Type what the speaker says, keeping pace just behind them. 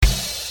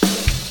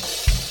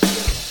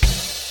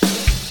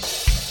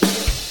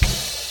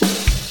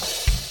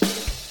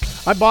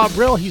I'm Bob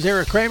Brill. He's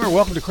Eric Kramer.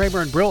 Welcome to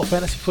Kramer and Brill, a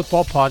fantasy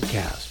football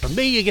podcast. From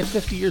me, you get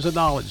 50 years of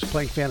knowledge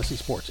playing fantasy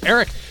sports.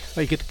 Eric,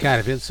 you get the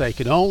kind of insight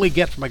you can only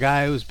get from a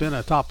guy who's been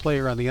a top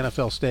player on the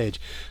NFL stage.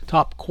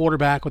 Top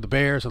quarterback with the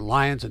Bears and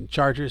Lions and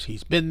Chargers.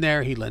 He's been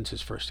there. He lends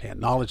his firsthand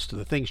knowledge to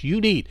the things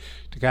you need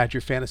to guide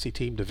your fantasy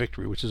team to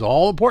victory, which is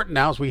all important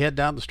now as we head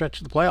down the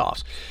stretch of the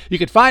playoffs. You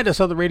can find us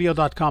on the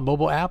radio.com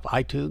mobile app,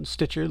 iTunes,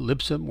 Stitcher,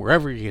 Libsyn,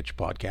 wherever you get your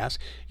podcasts.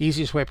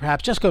 Easiest way,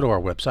 perhaps, just go to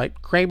our website,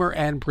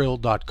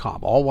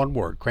 kramerandbrill.com. All one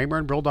word,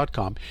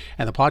 kramerandbrill.com.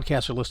 And the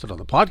podcasts are listed on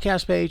the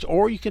podcast page,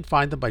 or you can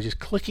find them by just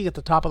clicking at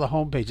the top of the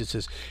homepage. It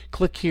says,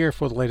 click here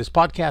for the latest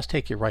podcast,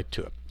 take you right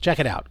to it. Check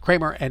it out,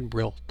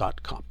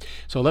 kramerandbrill.com.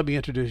 So let me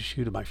introduce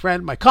you to my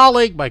friend, my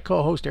colleague, my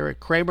co-host, Eric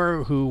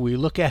Kramer, who we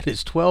look at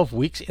his 12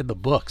 weeks in the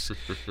books.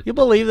 You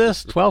believe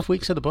this? 12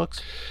 weeks in the books?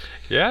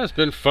 Yeah, it's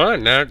been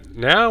fun.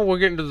 Now we're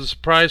getting to the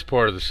surprise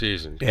part of the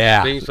season.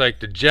 Yeah. Things like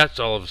the Jets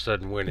all of a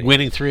sudden winning.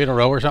 Winning 3 in a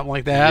row or something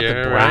like that.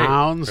 Yeah, the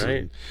Browns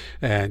right.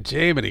 and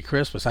Jiminy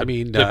Christmas.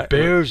 The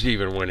Bears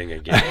even winning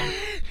again.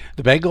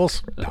 The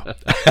Bengals? No.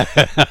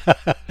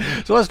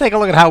 So let's take a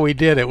look at how we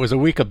did. It was a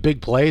week of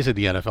big plays in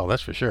the NFL,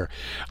 that's for sure.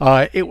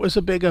 It was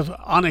a big of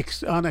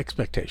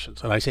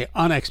unexpectations. And I say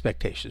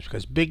unexpectations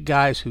because big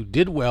guys who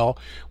did well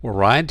were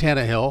Ryan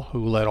Tannehill,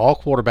 who led all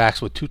quarterbacks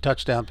with 2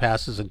 touchdown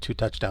passes and 2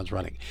 touchdowns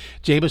running.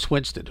 Jameis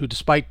Winston, who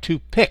despite 2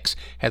 picks,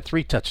 had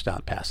 3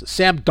 touchdown passes.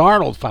 Sam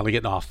Darnold finally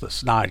getting off the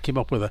snide, came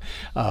up with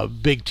a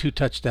big 2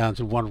 touchdowns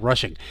and 1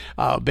 rushing.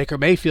 Baker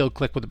Mayfield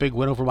clicked with a big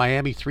win over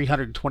Miami,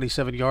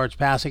 327 yards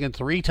passing and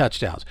 3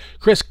 touchdowns.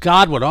 Chris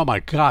Godwin, oh my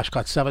gosh,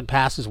 caught 7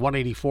 passes,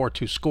 184,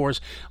 2 scores.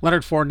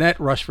 Leonard Fournette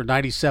rushed for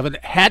 97,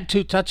 had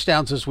 2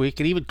 touchdowns this week,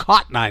 and even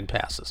caught 9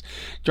 passes.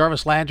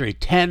 Jarvis Landry,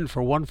 10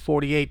 for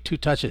 148, 2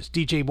 touches.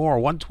 DJ Moore,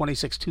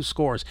 126, 2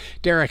 scores.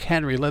 Derrick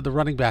Henry led the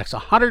running backs,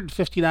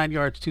 159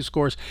 yards, 2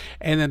 scores.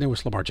 And then there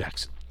was Lamar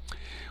Jackson.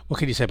 What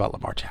can you say about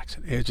Lamar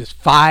Jackson? It was just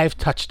 5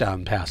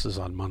 touchdown passes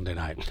on Monday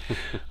night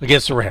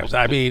against the Rams.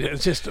 I mean,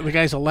 it's just, the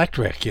guy's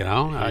electric, you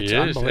know? He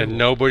is, and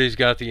nobody's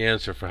got the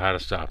answer for how to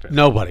stop him.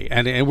 Nobody.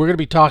 And we're going to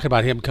be talking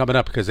about him coming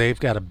up because they've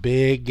got a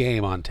big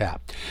game on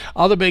tap.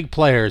 Other big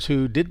players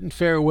who didn't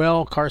fare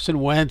well,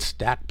 Carson Wentz,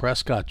 Dak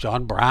Prescott,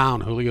 John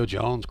Brown, Julio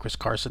Jones, Chris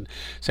Carson,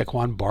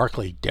 Saquon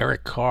Barkley,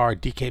 Derek Carr,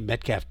 DK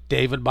Metcalf,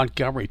 David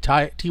Montgomery,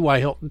 T.Y.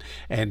 Hilton,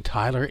 and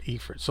Tyler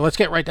Eifert. So let's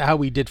get right to how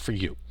we did for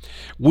you.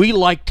 We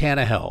liked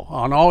Tannehill.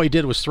 On all he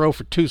did was throw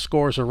for 2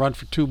 scores or run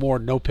for 2 more,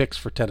 no picks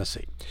for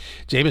Tennessee.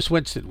 Jameis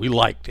Winston, we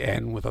liked,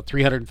 and with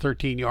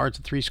 313 yards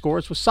and 3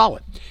 scores, was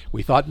solid.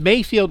 We thought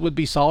Mayfield would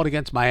be solid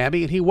against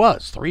Miami, and he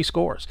was, 3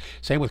 scores.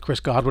 Same with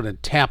Chris Godwin in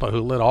Tampa, who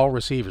led all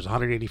receivers,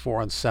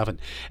 184 on 7,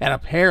 and a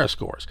pair of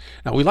scores.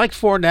 Now, we liked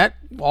Fournette.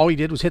 All he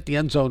did was hit the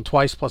end zone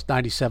twice, plus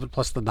 97,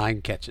 plus the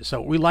 9 catches.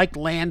 So we liked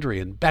Landry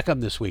and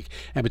Beckham this week,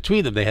 and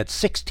between them, they had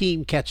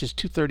 16 catches,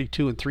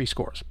 232, and 3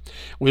 scores.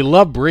 We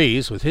love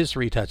Breeze with his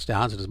 3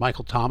 touchdowns, and his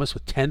Michael Thomas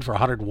with 10 for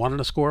 101 and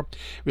a score.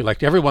 We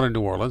liked everyone in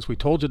New Orleans. We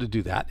told you to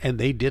do that, and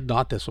they did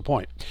not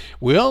disappoint.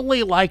 We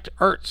only liked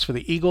Ertz for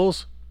the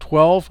Eagles,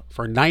 12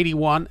 for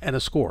 91 and a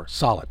score.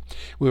 Solid.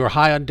 We were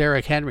high on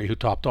Derrick Henry, who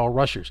topped all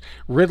rushers.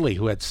 Ridley,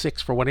 who had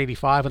 6 for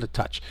 185 and a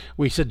touch.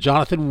 We said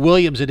Jonathan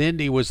Williams in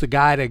Indy was the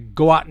guy to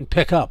go out and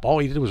pick up. All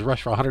he did was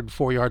rush for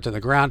 104 yards on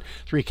the ground,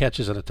 3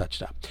 catches and a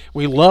touchdown.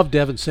 We love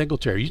Devin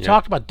Singletary. You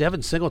talked about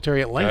Devin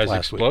Singletary at length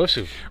last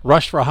explosive. week.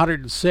 Rushed for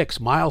 106.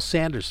 Miles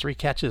Sanders, 3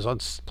 catches on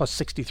plus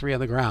 63 on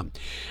the ground.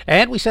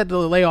 And we said to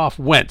lay off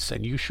Wentz,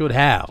 and you should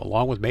have,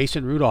 along with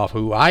Mason Rudolph,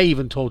 who I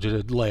even told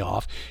you to lay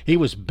off. He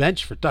was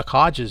benched for Duck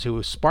Hodges,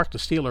 who sparked a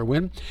Steeler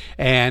win,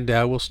 and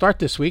we'll start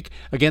this week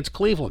against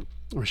Cleveland.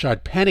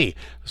 Rashad Penny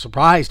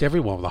surprised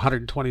everyone with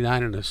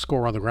 129 and a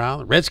score on the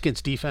ground. The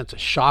Redskins defense, a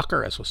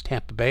shocker, as was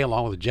Tampa Bay,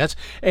 along with the Jets.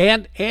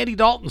 And Andy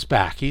Dalton's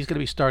back. He's going to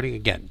be starting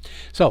again.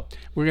 So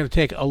we're going to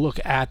take a look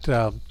at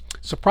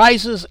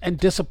surprises and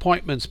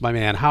disappointments, my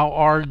man. How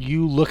are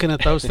you looking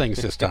at those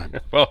things this time?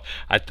 Well,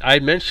 I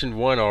mentioned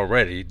one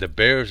already. The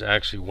Bears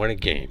actually won a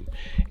game.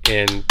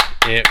 And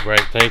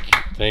right,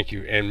 thank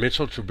you. And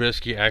Mitchell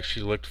Trubisky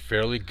actually looked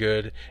fairly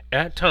good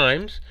at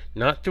times,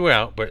 not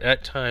throughout, but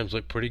at times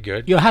looked pretty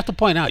good. You'll have to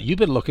point out, you've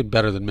been looking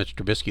better than Mitch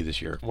Trubisky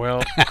this year.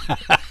 Well,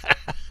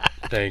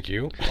 thank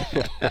you.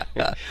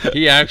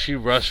 He actually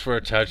rushed for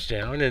a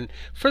touchdown and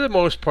for the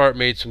most part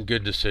made some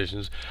good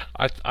decisions.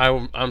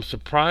 I'm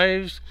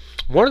surprised.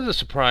 One of the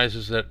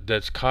surprises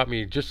that's caught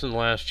me just in the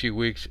last few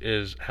weeks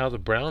is how the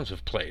Browns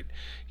have played.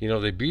 You know,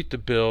 they beat the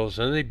Bills,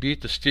 and they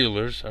beat the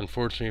Steelers,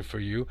 unfortunately for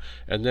you,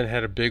 and then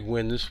had a big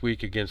win this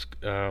week against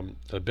the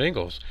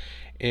Bengals.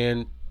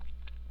 And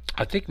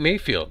I think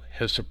Mayfield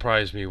has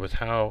surprised me with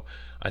how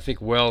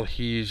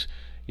he's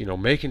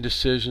making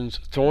decisions,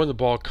 throwing the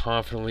ball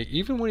confidently,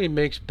 even when he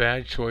makes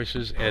bad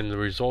choices and the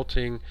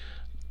resulting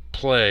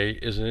play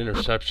is an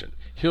interception.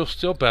 He'll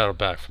still battle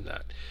back from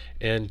that.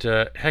 And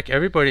heck,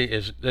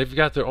 they've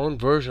got their own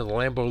version of the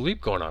Lambeau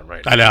Leap going on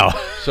right now. I know.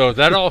 So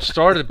that all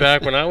started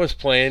back when I was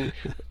playing,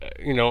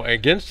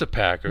 against the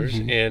Packers.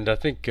 Mm-hmm. And I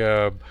think,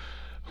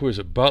 who is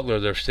it, Butler,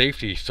 their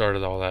safety,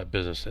 started all that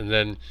business. And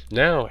then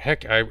now,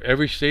 heck,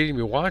 every stadium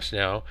you watch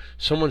now,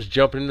 someone's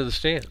jumping into the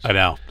stands. I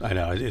know.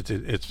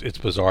 It's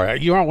bizarre.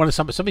 You don't want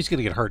to. Somebody's going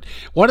to get hurt.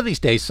 One of these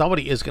days,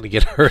 somebody is going to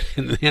get hurt,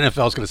 and the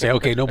NFL is going to say,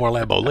 "Okay, no more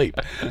Lambeau Leap."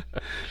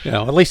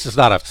 At least it's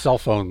not a cell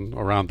phone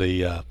around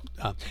the.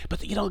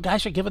 But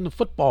guys are giving the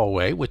football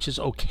away, which is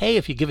okay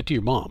if you give it to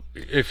your mom.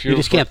 If you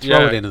just can't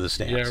throw it into the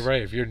stands. Yeah,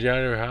 right. If you're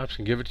DeAndre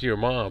Hopkins, give it to your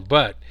mom.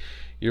 But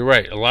you're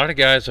right. A lot of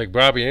guys like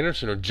Bobby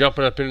Anderson are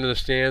jumping up into the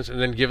stands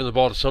and then giving the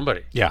ball to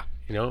somebody. Yeah.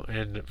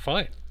 And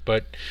fine.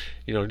 But,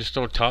 just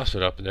don't toss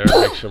it up in there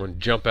and make someone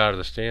jump out of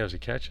the stands to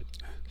catch it.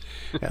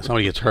 Yeah,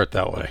 somebody gets hurt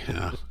that way.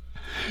 Yeah.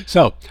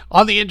 So,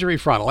 on the injury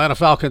front, Atlanta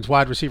Falcons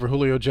wide receiver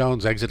Julio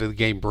Jones exited the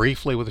game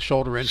briefly with a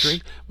shoulder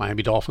injury.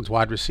 Miami Dolphins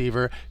wide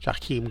receiver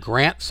Jakeem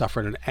Grant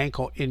suffered an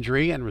ankle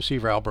injury, and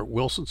receiver Albert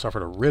Wilson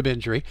suffered a rib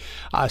injury.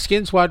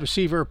 Skins wide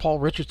receiver Paul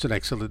Richardson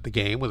exited the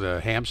game with a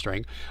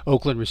hamstring.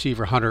 Oakland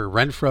receiver Hunter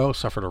Renfrow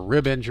suffered a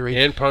rib injury.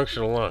 And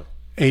punctured a lung.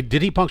 Hey,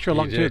 did he puncture a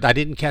lung too? Did. I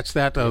didn't catch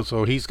that, though,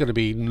 so he's going to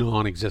be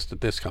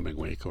non-existent this coming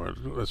week, or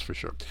that's for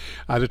sure.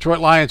 Detroit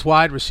Lions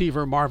wide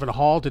receiver Marvin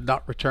Hall did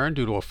not return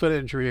due to a foot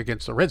injury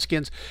against the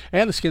Redskins,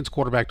 and the Skins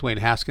quarterback Dwayne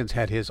Haskins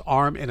had his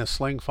arm in a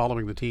sling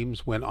following the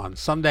team's win on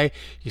Sunday.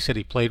 He said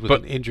he played with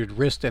an injured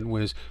wrist and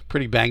was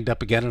pretty banged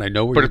up again, and I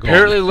know where you're going. But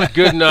apparently looked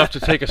good enough to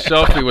take a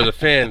selfie with a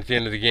fan at the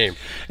end of the game.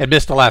 And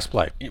missed the last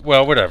play.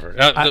 Well, whatever.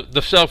 The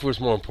selfie was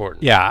more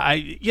important. Yeah,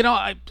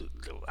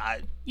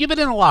 you've been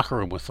in a locker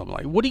room with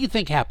somebody. What do you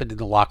think happened in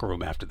the locker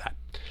room after that?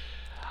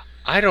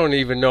 I don't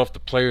even know if the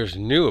players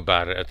knew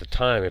about it at the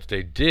time. If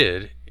they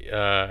did,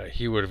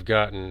 he would have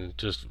gotten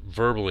just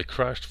verbally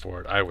crushed for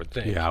it, I would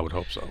think. Yeah, I would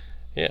hope so.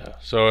 Yeah.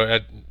 So,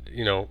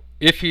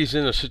 if he's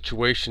in a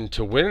situation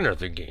to win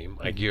another game,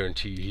 I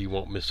guarantee he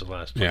won't miss the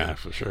last play. Yeah,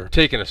 for sure.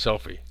 Taking a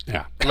selfie.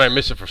 Yeah. He might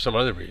miss it for some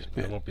other reason,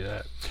 but it won't be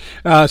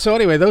that. So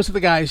anyway, those are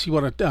the guys you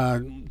want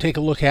to take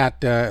a look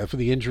at for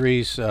the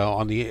injuries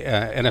on the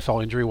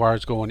NFL injury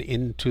wires going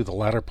into the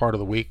latter part of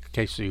the week, in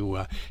case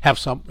you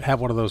have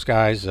one of those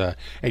guys. And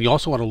you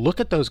also want to look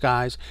at those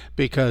guys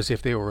because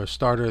if they were a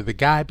starter, the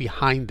guy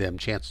behind them,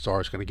 chances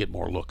are, is going to get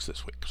more looks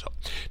this week. So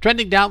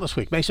trending down this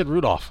week, Mason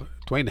Rudolph,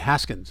 Dwayne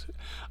Haskins,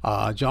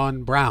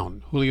 John Brown,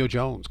 Julio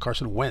Jones,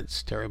 Carson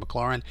Wentz, Terry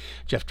McLaurin,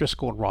 Jeff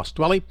Driscoll, and Ross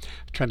Dwelly.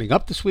 Trending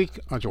up this week,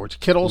 George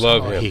Kittles.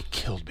 Love him. He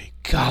killed me.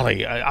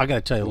 Golly, I got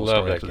to tell you a little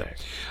Love story that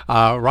after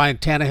guy. that. Ryan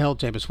Tannehill,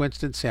 Jameis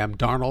Winston, Sam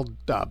Darnold,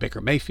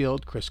 Baker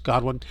Mayfield, Chris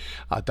Godwin,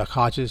 Duck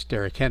Hodges,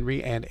 Derrick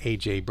Henry, and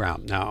A.J.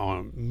 Brown.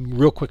 Now,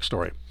 real quick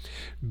story.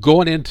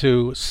 Going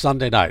into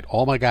Sunday night,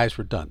 all my guys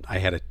were done. I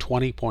had a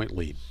 20-point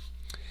lead.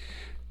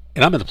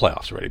 And I'm in the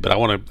playoffs already, but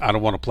I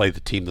don't want to play the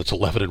team that's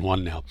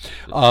 11-1 now.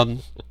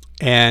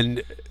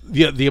 And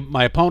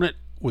my opponent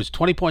was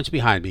 20 points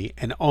behind me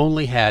and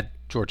only had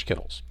George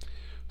Kittles.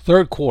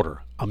 Third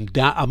quarter,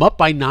 I'm up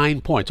by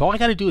 9 points. All I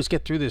got to do is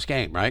get through this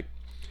game, right?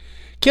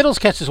 Kittles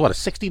catches a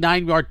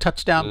 69-yard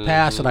touchdown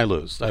pass, and I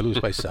lose. I lose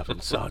by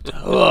 7. So,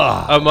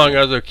 among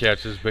other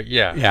catches, but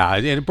yeah. Yeah,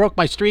 and it broke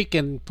my streak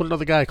and put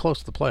another guy close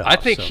to the playoffs. I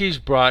think he's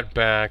brought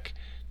back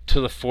to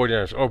the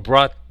 49ers, or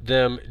brought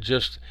them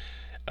just,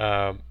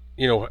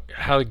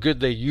 how good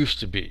they used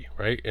to be,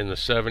 right? In the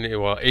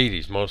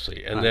 80s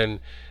mostly, and then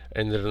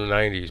in the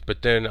 90s.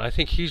 But then I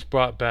think he's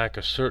brought back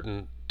a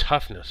certain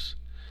toughness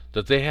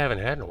that they haven't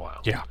had in a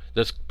while. Yeah.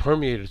 That's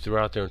permeated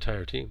throughout their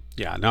entire team.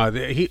 Yeah, no,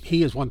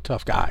 he is one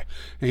tough guy.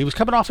 And he was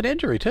coming off an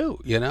injury, too,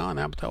 and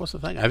that was the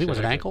thing. I think it was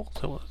an ankle.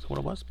 That's what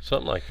it was.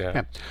 Something like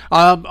that.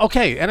 Yeah.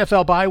 Okay,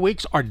 NFL bye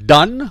weeks are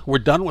done. We're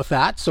done with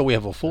that, so we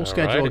have a full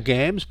schedule of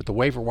games, but the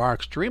waiver wire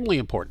extremely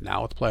important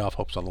now with playoff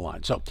hopes on the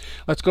line. So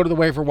let's go to the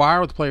waiver wire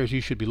with the players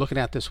you should be looking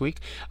at this week.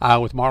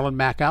 With Marlon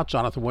Mack out,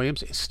 Jonathan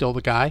Williams is still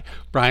the guy.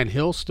 Brian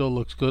Hill still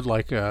looks good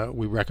like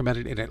we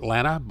recommended in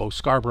Atlanta. Bo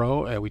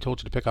Scarborough, we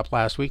told you to pick up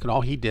last week, and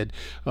all he did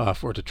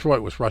for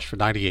Detroit was rush for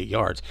 98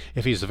 yards.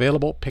 If he's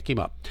available, pick him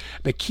up.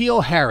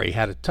 N'Keal Harry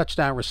had a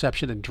touchdown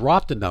reception and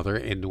dropped another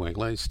in New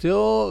England.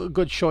 Still a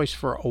good choice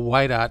for a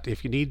wideout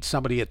if you need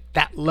somebody at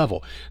that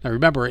level. Now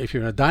remember, if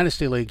you're in a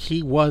dynasty league,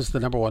 he was the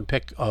number one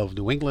pick of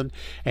New England,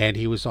 and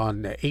he was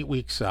on 8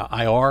 weeks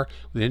IR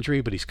with injury,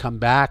 but he's come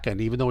back,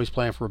 and even though he's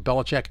playing for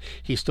Belichick,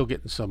 he's still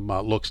getting some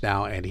looks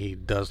now, and he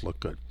does look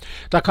good.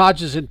 Duck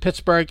Hodges in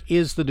Pittsburgh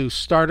is the new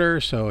starter,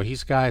 so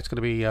he's a guy that's going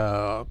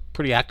to be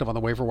pretty active on the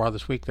waiver wire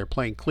this week. They're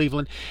playing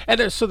Cleveland, and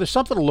there's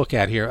something to look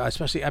at here,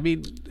 especially, and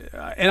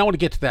I want to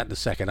get to that in a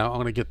second. I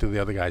want to get to the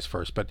other guys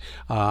first, but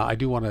I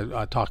do want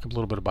to talk a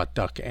little bit about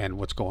Duck and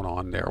what's going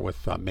on there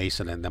with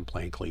Mason and them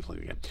playing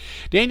Cleveland again.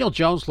 Daniel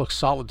Jones looks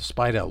solid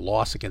despite a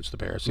loss against the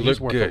Bears, so he's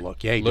worth a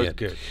look. Yeah, he did.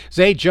 Good.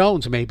 Zay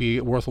Jones may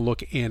be worth a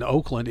look in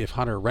Oakland if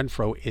Hunter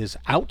Renfrow is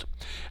out,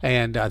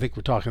 and I think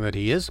we're talking that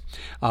he is.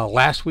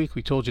 Last week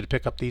we told you to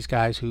pick up these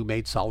guys who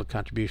made solid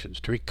contributions.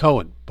 Tariq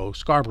Cohen, Bo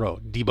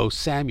Scarborough, Deebo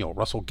Samuel,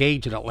 Russell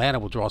Gage, in Atlanta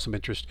will draw some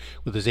interest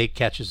with his 8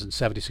 catches and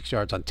 76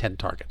 yards on 10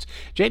 targets.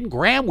 Jaden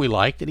Graham we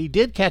liked, and he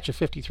did catch a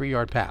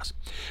 53-yard pass.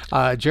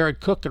 Jared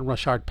Cook and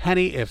Rashard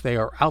Penny, if they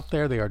are out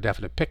there, they are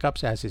definite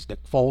pickups, as is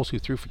Nick Foles, who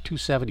threw for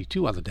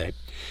 272 on the day.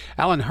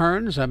 Alan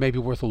Hearns may be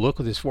worth a look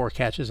with his 4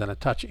 catches and a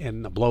touch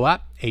in the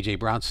blowout. A.J.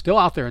 Brown still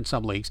out there in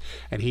some leagues,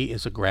 and he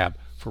is a grab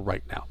for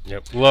right now.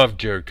 Yep, loved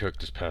Jared Cook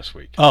this past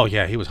week. Oh,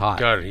 yeah, he was hot.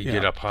 Got it. He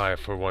get up high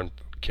for one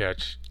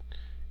catch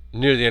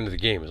near the end of the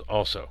game is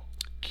also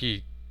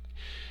key.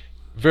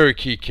 Very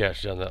key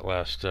catch on that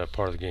last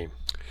part of the game.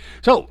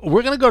 So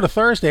we're going to go to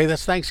Thursday.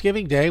 That's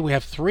Thanksgiving Day. We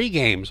have 3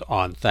 games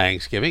on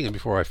Thanksgiving. And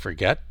before I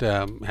forget,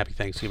 happy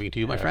Thanksgiving to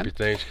you, my friend.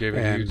 Happy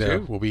Thanksgiving and, to you,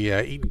 too. We'll be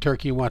eating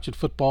turkey and watching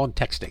football and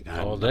texting.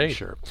 All day. Not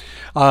sure.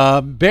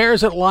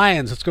 Bears at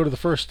Lions. Let's go to the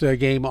first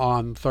game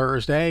on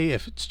Thursday.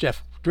 If it's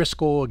Jeff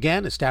Driscoll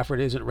again, as Stafford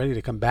isn't ready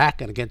to come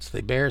back, and against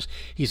the Bears,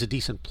 he's a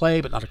decent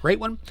play, but not a great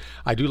one.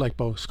 I do like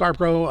Bo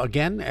Scarborough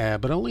again,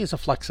 but only as a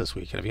flex this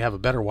week. And if you have a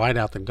better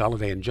wideout than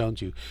Golladay and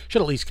Jones, you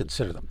should at least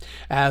consider them.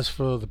 As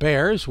for the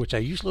Bears, which I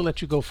usually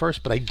let you go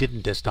first, but I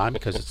didn't this time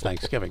because it's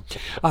Thanksgiving.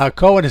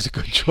 Cohen is a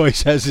good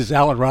choice, as is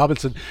Allen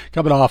Robinson,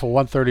 coming off a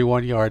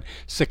 131-yard,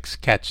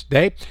 6-catch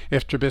day.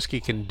 If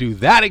Trubisky can do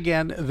that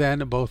again, then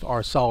both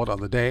are solid on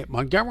the day.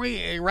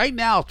 Montgomery, right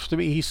now, to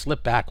me, he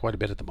slipped back quite a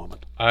bit at the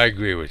moment. I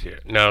agree with you.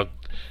 Now,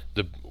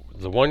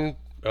 the one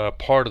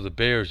part of the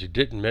Bears you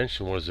didn't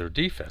mention was their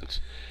defense.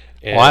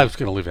 And I was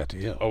going to leave that to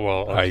you. Oh,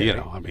 well,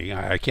 okay.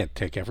 I can't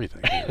take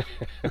everything.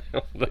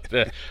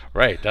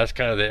 Right. That's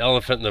kind of the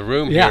elephant in the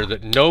room here,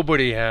 that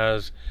nobody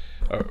has.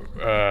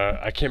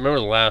 I can't remember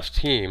the last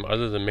team,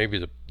 other than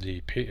maybe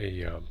the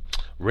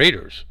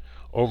Raiders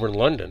over in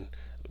London,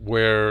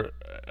 where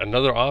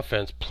another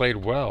offense played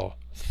well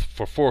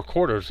for 4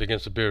 quarters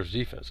against the Bears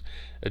defense.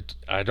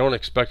 I don't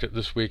expect it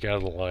this week out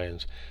of the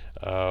Lions.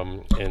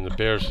 And the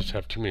Bears just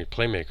have too many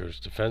playmakers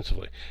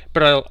defensively.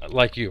 But I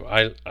like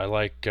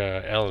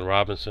Allen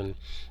Robinson.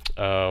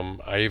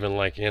 I even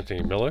like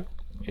Anthony Miller,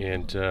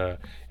 and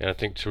I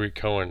think Tariq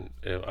Cohen.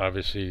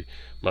 Obviously,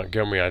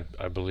 Montgomery,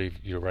 I believe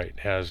you're right,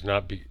 has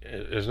not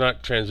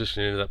transitioned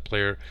into that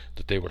player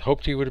that they would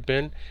hoped he would have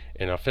been.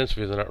 And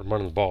offensively, they're not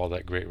running the ball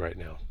that great right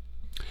now.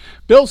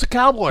 Bills the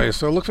Cowboys,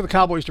 so look for the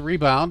Cowboys to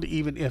rebound,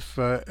 even if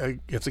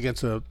it's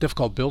against a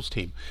difficult Bills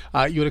team.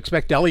 You would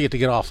expect Elliott to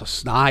get off the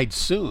snide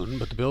soon,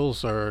 but the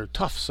Bills are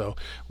tough, so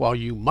while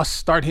you must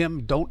start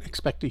him, don't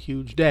expect a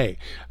huge day.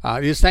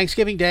 It is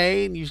Thanksgiving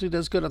Day, and usually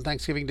does good on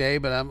Thanksgiving Day,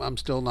 but I'm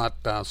still not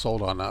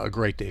sold on a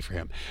great day for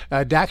him.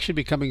 Dak should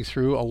be coming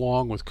through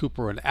along with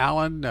Cooper and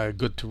Allen,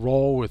 good to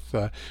roll with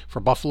for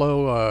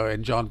Buffalo,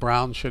 and John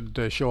Brown should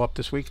show up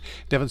this week.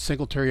 Devin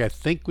Singletary, I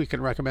think we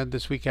can recommend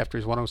this week after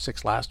his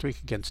 106 last week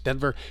against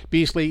Denver.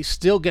 Beasley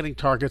still getting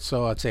targets,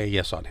 so I'd say a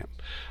yes on him.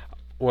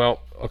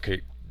 Well, okay,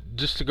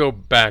 just to go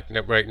back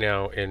right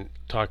now and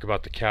talk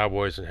about the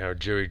Cowboys and how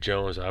Jerry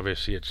Jones,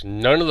 obviously it's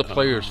none of the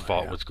players'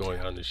 fault what's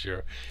going on this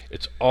year.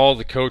 It's all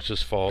the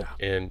coach's fault,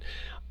 and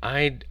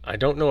I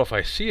don't know if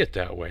I see it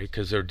that way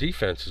because their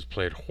defense has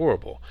played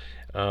horrible.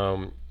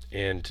 So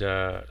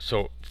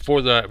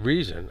for that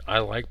reason, I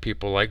like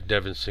people like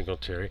Devin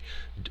Singletary.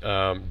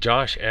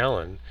 Josh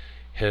Allen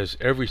has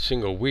every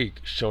single week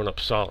shown up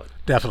solid.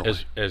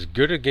 Definitely. As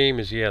good a game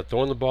as he had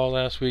throwing the ball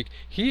last week,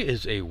 he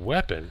is a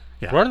weapon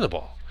running the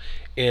ball.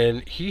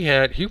 And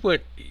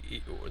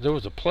there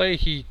was a play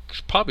he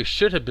probably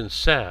should have been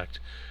sacked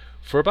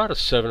for about a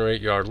 7 or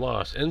 8 yard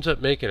loss, ends up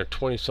making a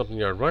 20-something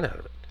yard run out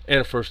of it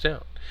and a first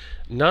down.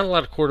 Not a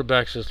lot of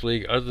quarterbacks in this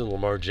league other than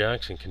Lamar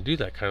Jackson can do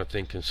that kind of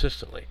thing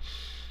consistently.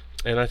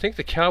 And I think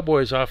the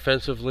Cowboys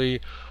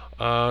offensively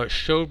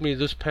showed me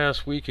this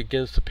past week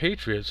against the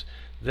Patriots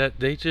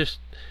that they just,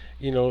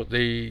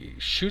 they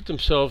shoot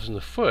themselves in the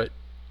foot,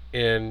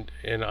 and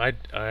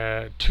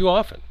I too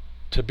often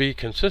to be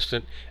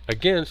consistent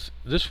against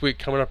this week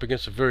coming up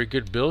against a very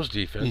good Bills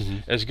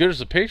defense. As good as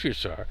the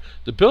Patriots are,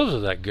 the Bills are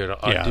that good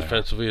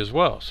defensively as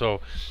well. So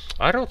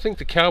I don't think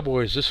the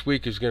Cowboys this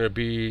week is going to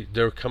be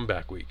their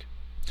comeback week.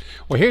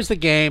 Well, here's the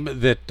game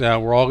that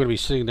we're all going to be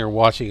sitting there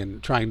watching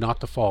and trying not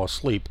to fall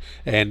asleep,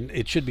 and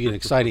it should be an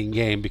exciting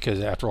game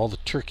because after all the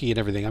turkey and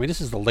everything,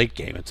 this is the late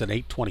game. It's an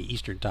 8:20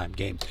 Eastern time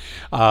game.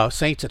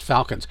 Saints at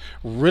Falcons.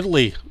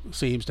 Ridley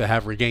seems to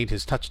have regained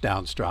his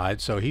touchdown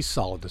stride, so he's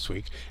solid this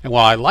week. And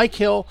while I like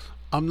Hill,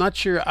 I'm not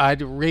sure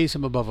I'd raise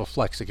him above a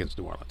flex against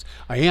New Orleans.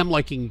 I am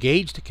liking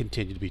Gage to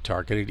continue to be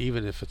targeted,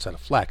 even if it's at a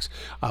flex.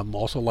 I'm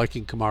also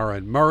liking Kamara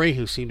and Murray,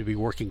 who seem to be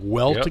working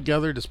well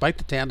together despite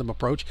the tandem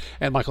approach,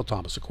 and Michael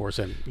Thomas, of course,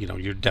 and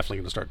you're definitely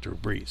going to start Drew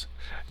Brees.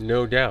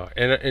 No doubt.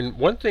 And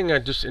one thing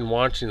in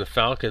watching the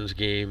Falcons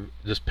game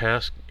this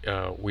past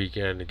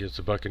weekend against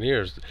the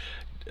Buccaneers,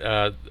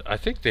 I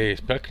think the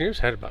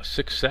Buccaneers had about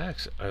 6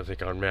 sacks,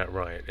 on Matt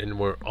Ryan, and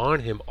were on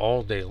him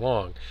all day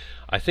long.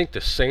 I think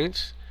the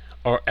Saints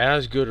are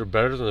as good or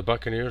better than the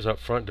Buccaneers up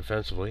front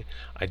defensively.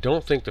 I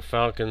don't think the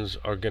Falcons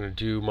are going to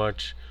do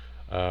much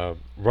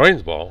running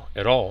the ball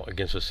at all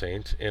against the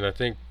Saints. And I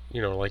think,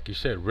 like you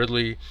said,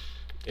 Ridley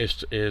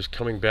is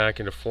coming back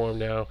into form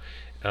now.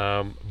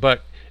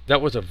 But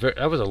that was a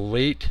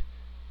late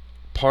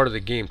part of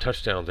the game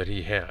touchdown that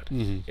he had.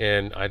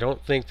 And I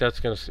don't think that's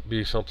going to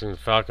be something the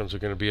Falcons are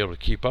going to be able to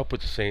keep up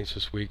with the Saints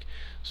this week.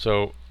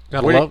 So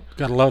gotta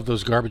love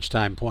those garbage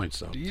time points,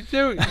 though.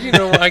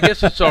 I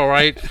guess it's all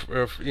right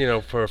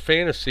for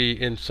fantasy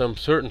in some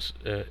certain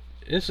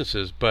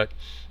instances, but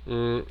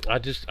I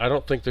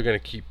don't think they're going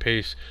to keep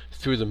pace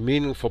through the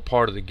meaningful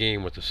part of the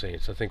game with the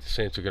Saints. I think the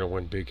Saints are going to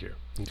win big here.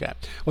 Okay.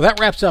 Well, that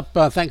wraps up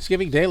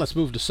Thanksgiving Day. Let's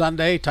move to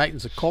Sunday.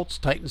 Titans and Colts.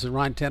 Titans and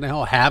Ryan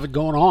Tannehill have it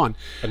going on.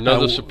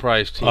 Another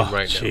surprise team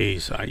right now.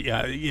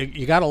 Jeez.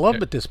 You got to love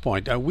them at this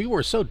point. We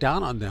were so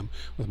down on them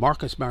with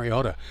Marcus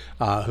Mariota,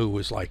 who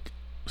was like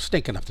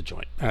stinking up the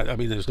joint. I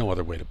mean, there's no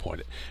other way to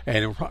point it.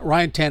 And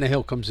Ryan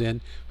Tannehill comes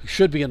in, who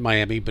should be in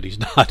Miami, but he's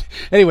not.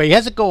 Anyway, he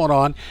has it going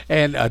on.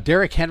 And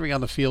Derrick Henry on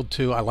the field,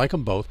 too. I like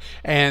them both.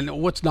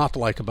 And what's not to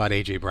like about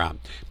A.J. Brown?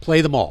 Play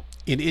them all.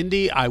 In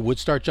Indy, I would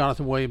start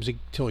Jonathan Williams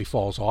until he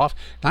falls off.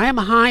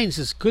 Nyheim Hines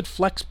is good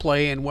flex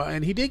play,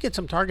 and he did get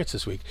some targets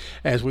this week,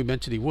 as we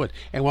mentioned he would.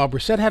 And while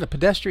Brissett had a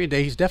pedestrian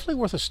day, he's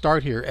definitely worth a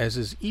start here, as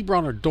is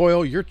Ebron or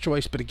Doyle, your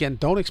choice. But again,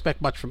 don't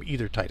expect much from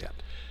either tight end.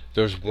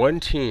 There's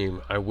one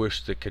team I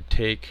wish that could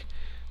take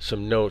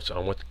some notes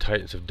on what the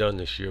Titans have done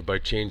this year by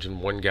changing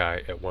one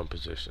guy at one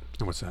position.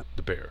 And what's that?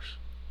 The Bears.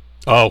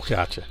 Oh,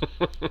 gotcha.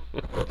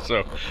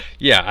 So,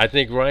 yeah, I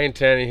think Ryan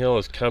Tannehill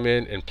has come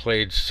in and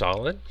played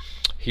solid.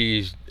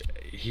 He's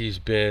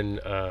been,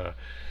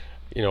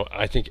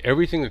 I think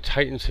everything the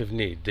Titans have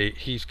needed.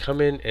 He's come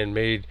in and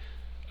made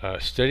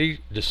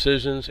steady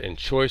decisions and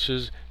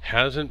choices,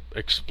 hasn't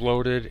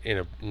exploded in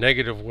a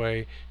negative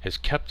way, has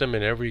kept them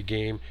in every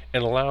game,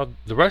 and allowed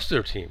the rest of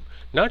their team,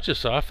 not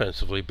just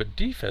offensively, but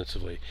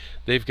defensively.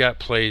 They've got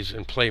plays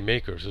and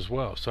playmakers as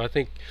well. So I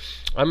think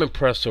I'm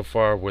impressed so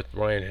far with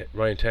Ryan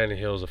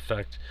Tannehill's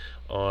effect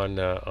on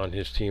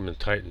his team and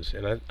Titans.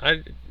 And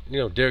I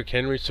Derrick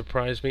Henry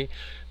surprised me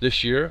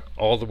this year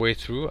all the way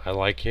through. I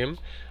like him.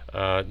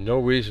 No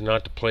reason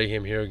not to play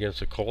him here against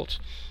the Colts.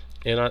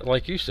 And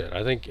like you said,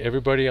 I think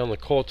everybody on the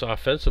Colts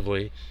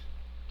offensively,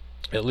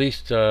 at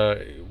least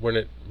when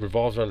it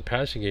revolves on the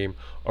passing game,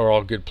 are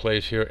all good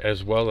plays here,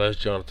 as well as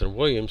Jonathan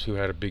Williams, who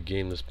had a big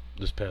game this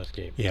past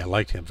game. Yeah, I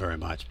liked him very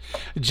much.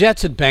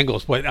 Jets and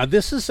Bengals. Boy,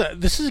 this is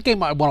a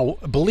game I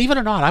want to, believe it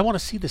or not, I want to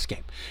see this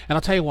game, and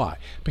I'll tell you why.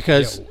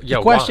 Because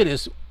the question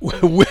is, will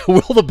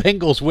the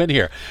Bengals win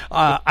here?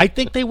 I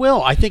think they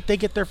will. I think they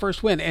get their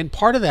first win, and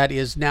part of that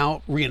is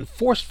now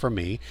reinforced for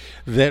me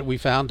that we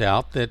found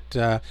out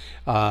that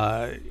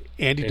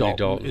Andy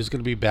Dalton is going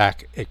to be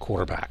back at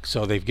quarterback.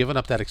 So they've given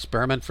up that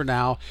experiment for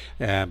now.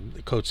 The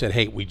coach said,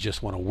 hey, we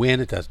just want to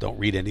win. Don't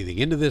read anything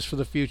into this for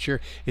the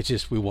future. It's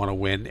just we want to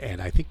win. And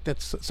I think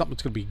that's something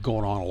that's going to be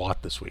going on a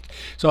lot this week.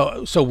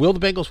 So will the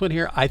Bengals win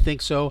here? I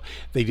think so.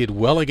 They did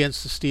well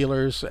against the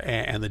Steelers,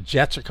 and the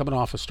Jets are coming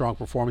off a strong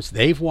performance.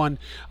 They've won,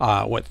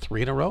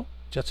 3 in a row?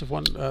 Jets have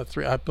won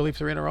three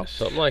in a row.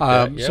 Something like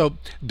that, yeah. So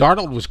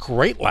Darnold was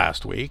great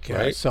last week.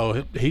 Right.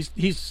 So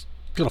he's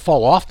going to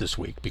fall off this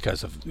week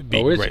because of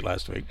being great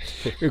last week.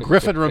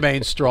 Griffin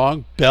remains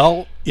strong.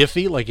 Bell,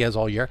 iffy like he has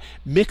all year.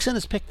 Mixon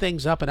has picked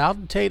things up, and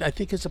Alden Tate, I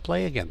think, is a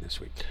play again this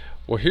week.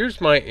 Well,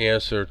 here's my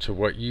answer to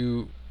what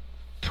you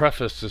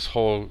prefaced this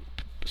whole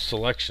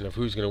selection of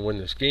who's going to win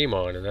this game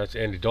on, and that's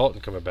Andy Dalton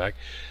coming back.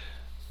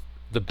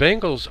 The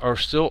Bengals are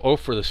still 0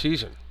 for the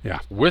season. Yeah.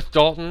 With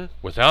Dalton,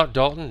 without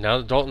Dalton. Now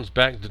that Dalton's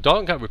back, the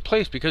Dalton got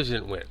replaced because he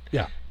didn't win.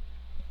 Yeah.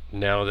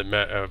 Now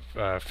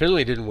that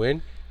Finley didn't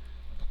win,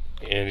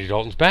 Andy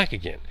Dalton's back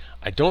again.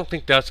 I don't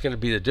think that's going to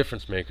be the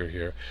difference maker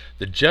here.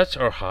 The Jets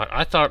are hot.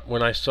 I thought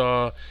when I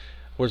saw,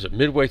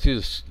 midway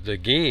through the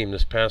game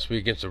this past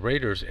week against the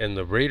Raiders, and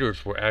the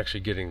Raiders were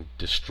actually getting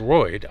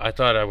destroyed, I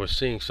thought I was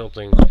seeing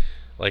something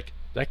like,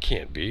 that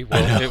can't be.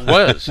 Well, it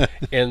was.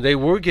 And they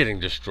were getting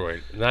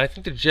destroyed. And I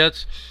think the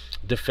Jets,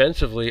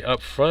 defensively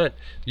up front,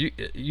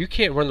 you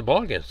can't run the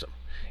ball against them.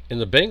 And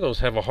the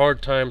Bengals have a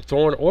hard time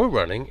throwing or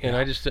running. And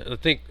I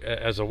think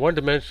as a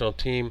one-dimensional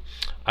team,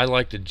 I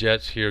like the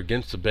Jets here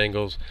against the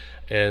Bengals.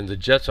 And the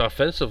Jets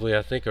offensively,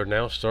 I think, are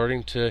now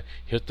starting to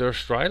hit their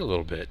stride a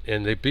little bit.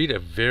 And they beat a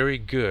very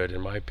good,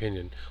 in my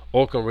opinion,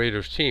 Oakland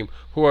Raiders team,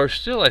 who are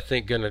still, I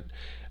think, going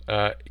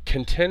to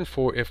contend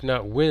for, if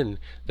not win,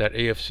 that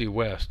AFC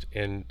West.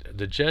 And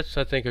the Jets,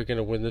 I think, are going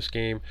to win this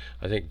game.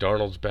 I think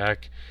Darnold's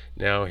back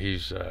now.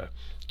 He's,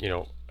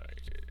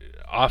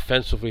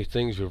 offensively,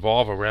 things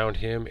revolve around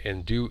him,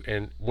 and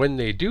when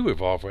they do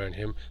revolve around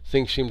him,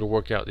 things seem to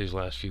work out these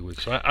last few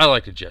weeks. So I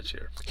like the Jets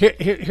here.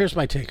 Here's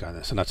my take on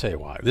this, and I'll tell you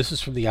why. This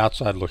is from the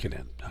outside looking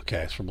in.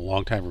 Okay, it's from a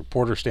longtime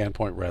reporter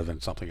standpoint rather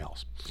than something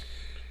else.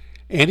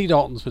 Andy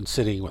Dalton's been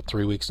sitting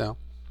 3 weeks now.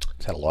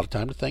 He's had a lot of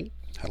time to think.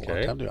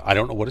 I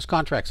don't know what his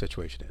contract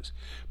situation is,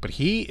 but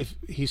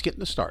he's getting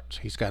the starts.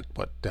 He's got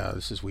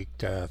this is week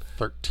 13,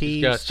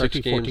 he's got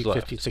 13, 14, 15,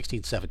 left.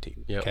 16,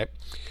 17. Yep. Okay,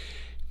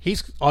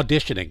 he's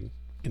auditioning.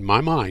 In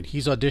my mind,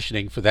 he's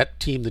auditioning for that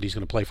team that he's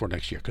going to play for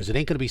next year, because it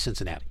ain't going to be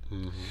Cincinnati.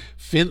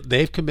 Mm-hmm.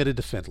 They've committed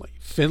to Finley.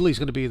 Finley's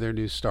going to be their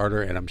new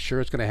starter, and I'm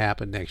sure it's going to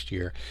happen next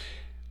year.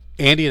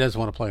 Andy doesn't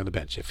want to play on the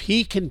bench. If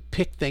he can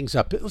pick things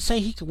up, let's say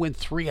he can win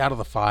 3 out of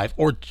the 5,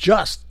 or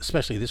just,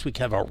 especially this week,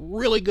 have a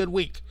really good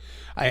week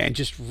and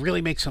just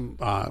really make some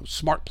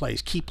smart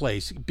plays, key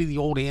plays, be the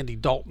old Andy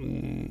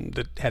Dalton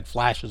that had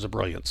flashes of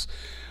brilliance.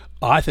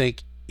 I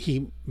think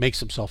he makes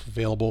himself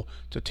available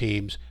to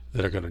teams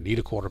that are going to need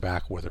a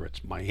quarterback, whether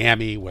it's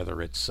Miami,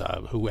 whether it's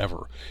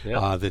whoever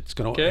that's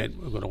going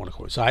to want to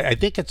quit. So I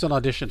think it's an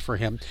audition for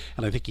him,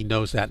 and I think he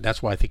knows that. And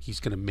that's why I think he's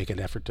going to make an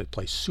effort to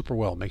play super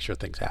well and make sure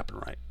things happen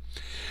right.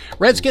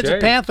 Redskins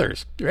and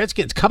Panthers.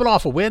 Redskins coming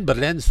off a win, but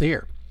it ends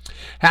here.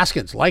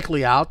 Haskins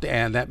likely out,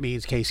 and that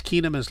means Case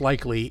Keenum is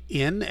likely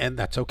in, and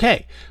that's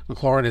okay.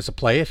 McLaurin is a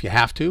play if you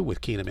have to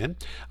with Keenum in.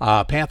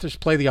 Panthers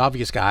play the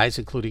obvious guys,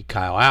 including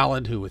Kyle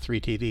Allen, who with 3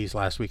 TDs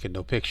last week and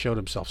no picks showed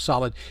himself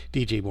solid.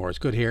 DJ Moore is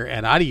good here,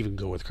 and I'd even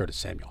go with Curtis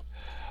Samuel.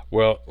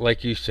 Well,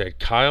 like you said,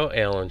 Kyle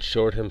Allen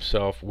showed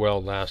himself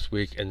well last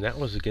week, and that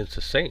was against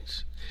the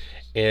Saints.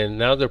 And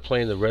now they're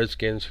playing the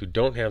Redskins, who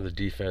don't have the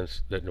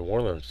defense that New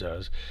Orleans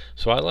does.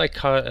 So I like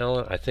Kyle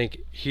Allen. I think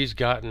he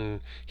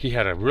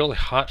had a really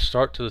hot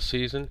start to the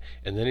season,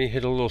 and then he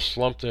hit a little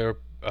slump there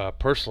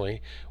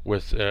personally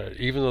with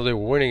even though they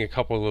were winning a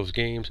couple of those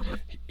games,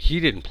 he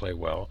didn't play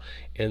well.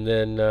 And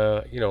then,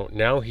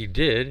 now he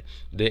did.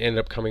 They end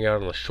up coming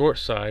out on the short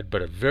side,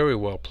 but a very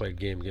well-played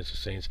game against the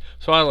Saints.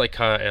 So I like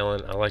Kyle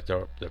Allen. I like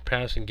their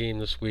passing game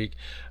this week.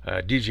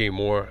 DJ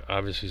Moore,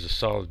 obviously, is a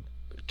solid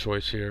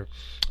choice here.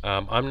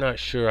 I'm not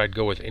sure I'd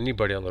go with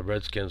anybody on the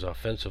Redskins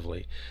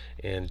offensively,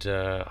 and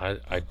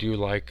I do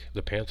like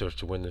the Panthers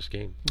to win this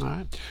game. All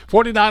right.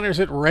 49ers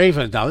at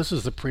Ravens. Now, this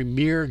is the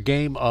premier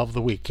game of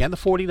the week. Can the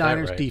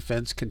 49ers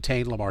defense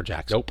contain Lamar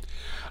Jackson? Nope.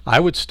 I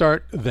would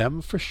start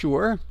them for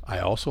sure. I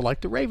also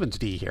like the Ravens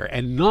D here,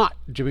 and not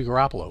Jimmy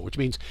Garoppolo, which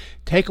means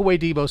take away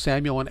Deebo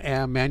Samuel and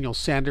Emmanuel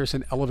Sanders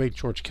and elevate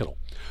George Kittle.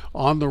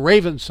 On the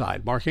Ravens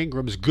side, Mark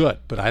Ingram's good,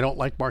 but I don't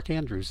like Mark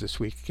Andrews this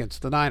week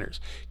against the Niners.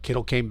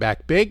 Kittle came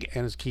back big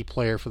and is a key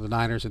player for the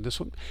Niners in this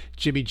one.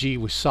 Jimmy G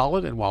was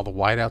solid, and while the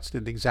wideouts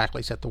didn't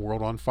exactly set the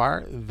world on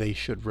fire, they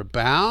should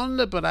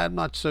rebound, but I'm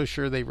not so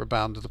sure they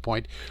rebound to the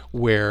point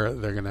where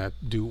they're going to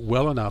do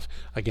well enough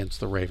against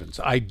the Ravens.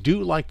 I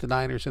do like the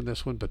Niners in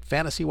this one, but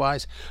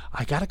fantasy-wise,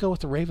 I got to go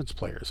with the Ravens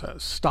players.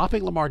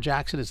 Stopping Lamar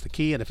Jackson is the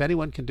key, and if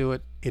anyone can do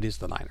it, it is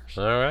the Niners.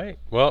 All right.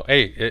 Well,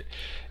 hey,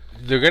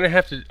 they're going to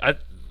have to...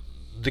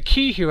 the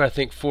key here, I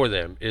think, for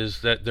them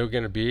is that they're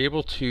going to be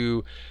able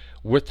to,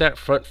 with that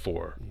front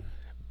four,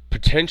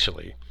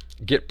 potentially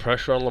get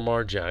pressure on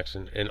Lamar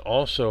Jackson and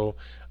also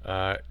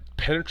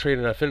penetrate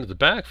enough into the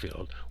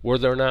backfield where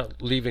they're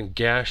not leaving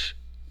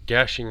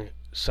gashing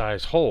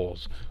size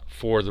holes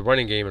for the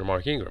running game and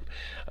Mark Ingram.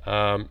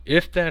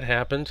 If that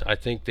happens, I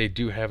think they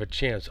do have a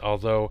chance,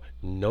 although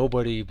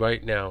nobody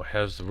right now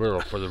has the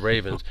riddle for the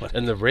Ravens,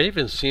 and the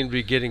Ravens seem to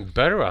be getting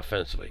better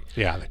offensively.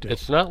 Yeah, they do.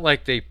 It's not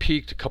like they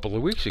peaked a couple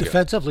of weeks ago.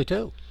 Defensively,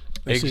 too.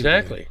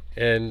 Exactly.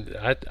 And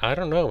I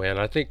don't know, man.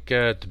 I think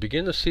to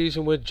begin the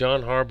season with,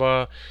 John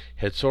Harbaugh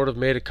had sort of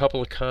made a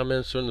couple of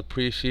comments during the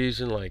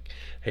preseason like,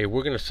 hey,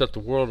 we're going to set the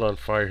world on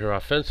fire here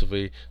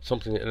offensively,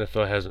 something the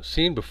NFL hasn't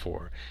seen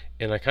before.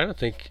 And I kind of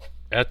think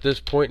at this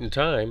point in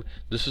time,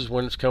 this is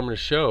when it's coming to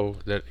show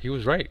that he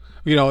was right.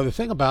 You know, the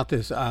thing about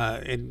this,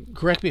 and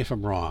correct me if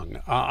I'm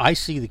wrong, I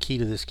see the key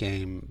to this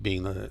game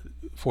being the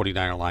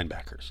 49er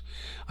linebackers.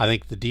 I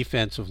think the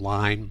defensive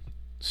line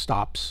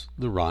stops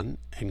the run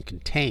and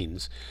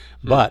contains,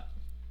 but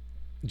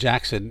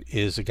Jackson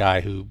is a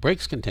guy who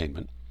breaks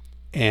containment,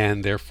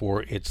 and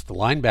therefore it's the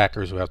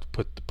linebackers who have to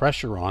put the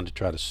pressure on to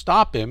try to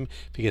stop him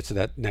if he gets to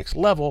that next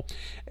level,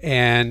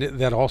 and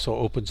that also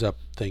opens up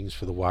things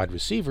for the wide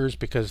receivers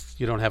because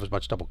you don't have as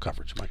much double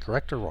coverage. Am I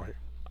correct or wrong?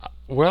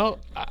 Well,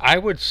 I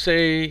would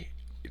say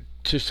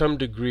to some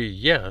degree,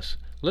 yes.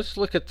 Let's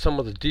look at some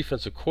of the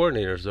defensive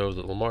coordinators, though,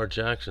 that Lamar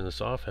Jackson,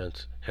 this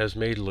offense, has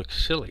made look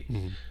silly.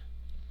 Mm-hmm.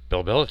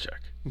 Bill Belichick.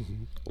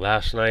 Mm-hmm.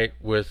 Last night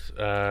with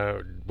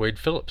Wade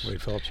Phillips.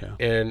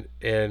 Yeah.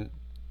 And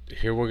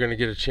here we're going to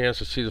get a chance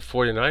to see the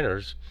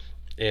 49ers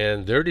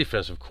and their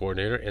defensive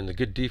coordinator and the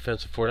good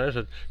defensive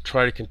 49ers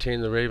try to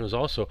contain the Ravens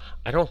also.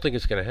 I don't think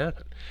it's going to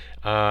happen.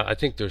 I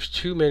think there's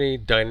too many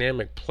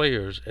dynamic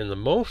players, and the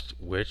most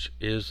which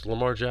is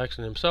Lamar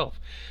Jackson himself.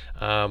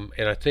 And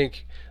I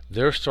think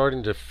they're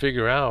starting to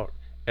figure out,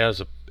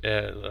 as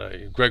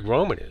Greg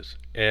Roman is,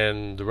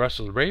 and the rest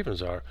of the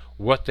Ravens are,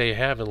 what they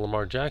have in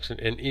Lamar Jackson.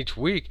 And each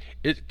week,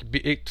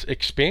 it's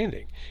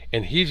expanding.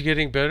 And he's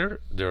getting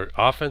better. Their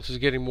offense is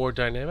getting more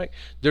dynamic.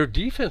 Their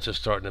defense is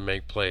starting to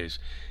make plays.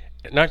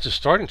 Not just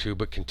starting to,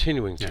 but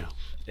continuing to. Yeah.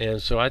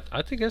 And so I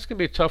think that's going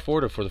to be a tough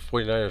order for the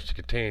 49ers to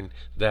contain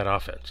that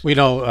offense.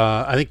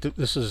 I think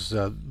this is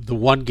the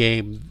one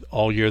game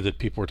all year that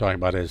people were talking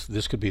about is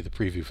this could be the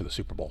preview for the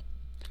Super Bowl.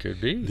 Could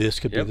be. This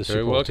could be the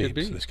Super Bowl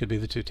teams. This could be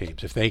the two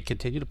teams. If they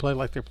continue to play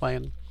like they're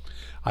playing,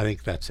 I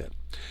think that's it.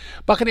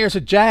 Buccaneers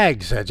at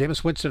Jags.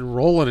 Jameis Winston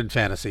rolling in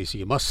fantasy, so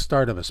you must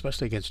start him,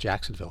 especially against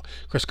Jacksonville.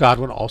 Chris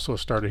Godwin also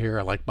started here.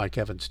 I like Mike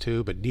Evans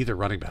too, but neither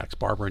running backs,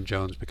 Barber and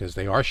Jones, because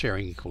they are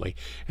sharing equally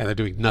and they're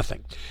doing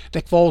nothing.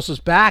 Nick Foles is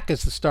back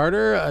as the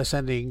starter,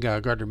 sending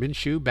Gardner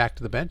Minshew back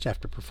to the bench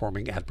after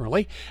performing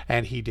admirably,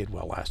 and he did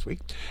well last week.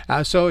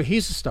 So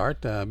he's the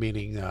start,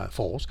 meaning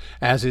Foles,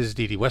 as is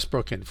Dede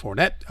Westbrook and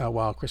Fournette,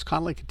 while Chris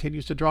Conley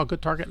continues to draw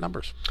good target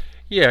numbers.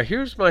 Yeah,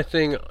 here's my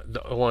thing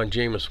on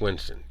Jameis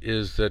Winston,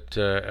 is that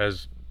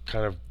as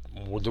kind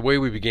of the way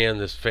we began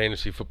this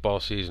fantasy football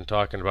season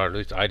talking about, at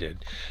least I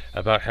did,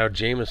 about how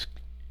Jameis,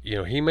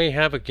 he may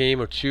have a game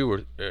or two,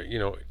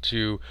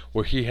 or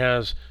where he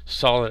has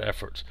solid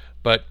efforts,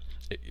 but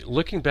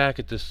looking back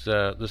at this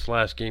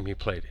last game he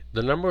played,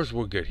 the numbers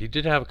were good. He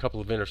did have a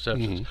couple of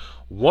interceptions.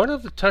 Mm-hmm. One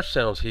of the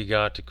touchdowns he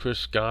got to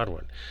Chris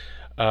Godwin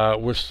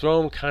was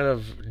thrown kind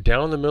of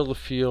down the middle of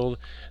the field.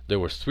 There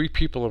was 3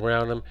 people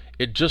around him.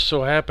 It just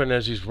so happened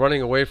as he's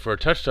running away for a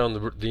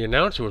touchdown, the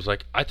announcer was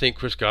like, I think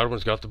Chris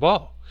Godwin's got the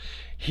ball.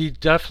 He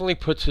definitely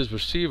puts his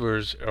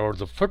receivers or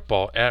the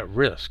football at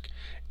risk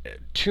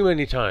too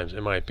many times,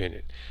 in my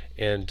opinion,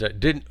 and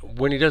didn't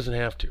when he doesn't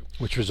have to.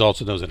 Which results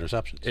in those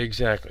interceptions.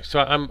 Exactly. So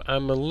I'm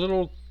a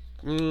little...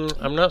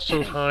 I'm not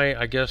so high,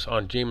 I guess,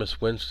 on Jameis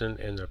Winston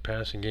and their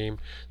passing game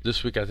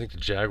this week. I think the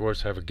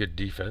Jaguars have a good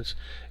defense,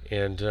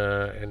 and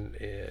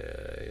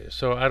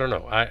so I don't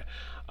know.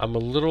 I'm a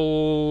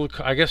little.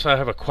 I guess I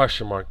have a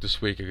question mark this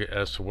week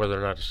as to whether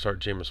or not to start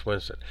Jameis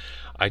Winston.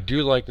 I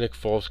do like Nick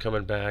Foles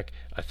coming back.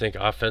 I think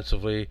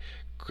offensively,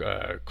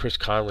 Chris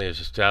Conley has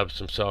established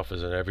himself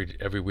as an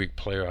every week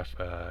player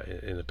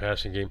in the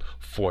passing game.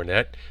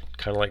 Fournette,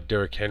 kind of like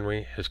Derrick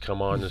Henry, has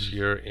come on this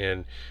year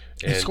and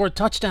scored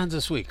touchdowns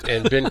this week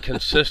and been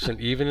consistent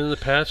even in the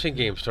passing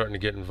game, starting to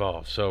get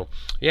involved. So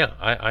yeah,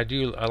 I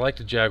like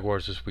the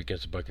Jaguars this week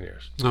against the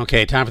Buccaneers.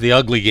 Okay, time for the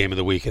ugly game of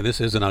the week, and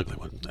this is an ugly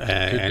one,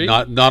 and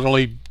not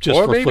only just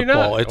or for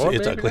football.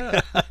 It's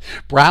ugly.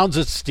 Browns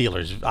at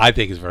Steelers, I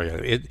think, is very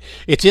ugly.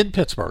 It's in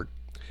Pittsburgh.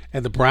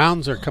 And the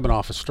Browns are coming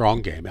off a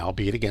strong game,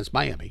 albeit against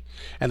Miami.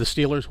 And the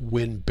Steelers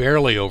win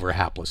barely over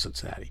hapless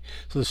Cincinnati.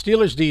 So the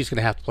Steelers' D is going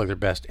to have to play their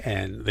best,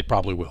 and they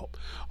probably will.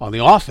 On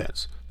the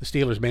offense, the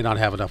Steelers may not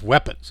have enough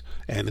weapons.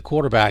 And the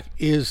quarterback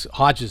is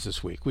Hodges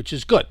this week, which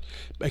is good.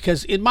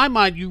 Because in my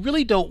mind, you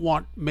really don't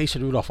want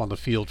Mason Rudolph on the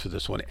field for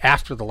this one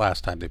after the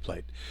last time they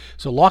played.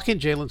 So lock in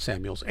Jalen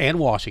Samuels and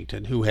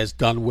Washington, who has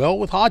done well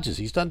with Hodges.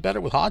 He's done better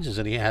with Hodges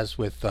than he has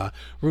with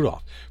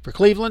Rudolph. For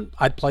Cleveland,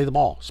 I'd play them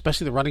all,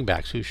 especially the running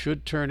backs, who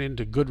should turn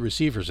into good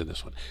receivers in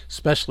this one,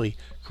 especially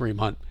Kareem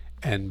Hunt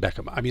and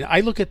Beckham. I mean, I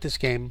look at this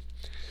game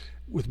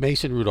with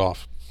Mason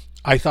Rudolph.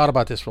 I thought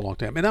about this for a long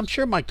time, and I'm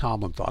sure Mike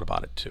Tomlin thought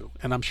about it too,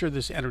 and I'm sure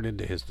this entered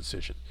into his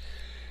decision.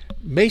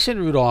 Mason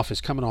Rudolph is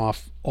coming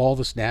off all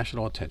this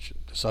national attention,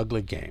 this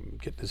ugly game,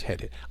 getting his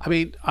head hit. I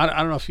mean, I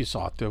don't know if you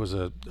saw it. There was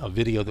a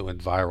video that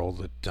went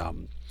viral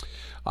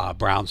that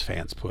Browns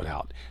fans put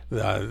out.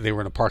 They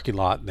were in a parking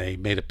lot, and they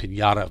made a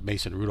piñata of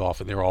Mason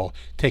Rudolph, and they were all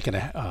taking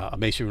a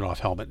Mason Rudolph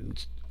helmet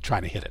and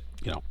trying to hit it,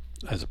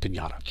 as a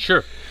piñata.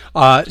 Sure.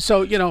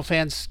 So,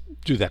 fans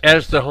do that.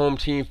 As the home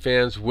team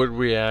fans would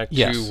react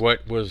to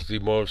what was the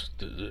most,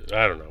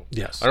 I don't know.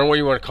 Yes. I don't know what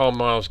you want to call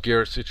Myles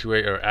Garrett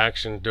situation or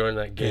action during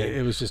that game.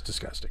 It was just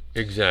disgusting.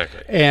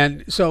 Exactly.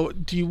 And so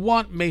do you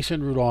want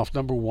Mason Rudolph,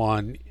 number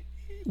one,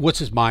 what's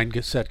his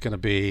mindset going to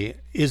be?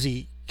 Is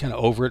he kind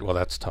of over it? Well,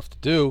 that's tough to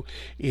do.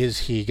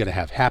 Is he going to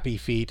have happy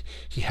feet?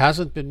 He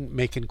hasn't been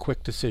making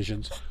quick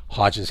decisions.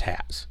 Hodges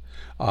has.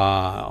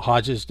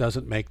 Hodges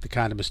doesn't make the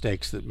kind of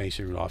mistakes that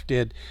Mason Rudolph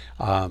did.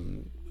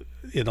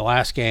 In the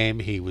last game,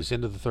 he was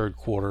into the third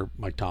quarter.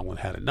 Mike Tomlin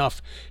had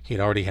enough. He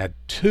had already had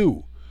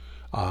 2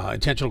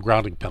 intentional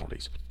grounding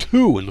penalties,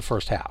 2 in the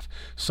first half.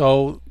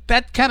 So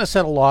that kind of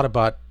said a lot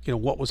about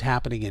what was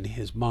happening in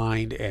his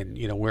mind and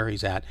where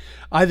he's at.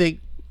 I think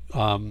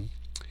Bob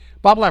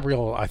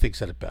Labriola, I think,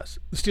 said it best.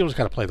 The Steelers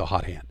got to play the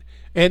hot hand.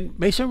 And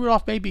Mason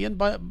Rudolph may be in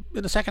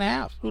the second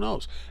half. Who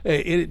knows?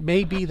 It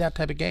may be that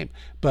type of game.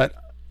 But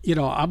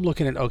I'm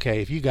looking at,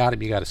 okay, if you got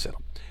him, you got to sit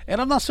him. And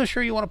I'm not so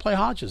sure you want to play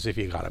Hodges if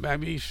you got him. I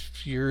mean,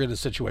 if you're in a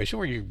situation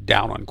where you're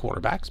down on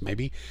quarterbacks,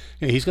 maybe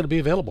he's going to be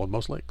available in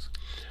most leagues.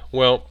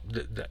 Well,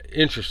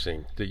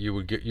 interesting that you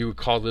would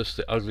call this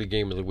the ugly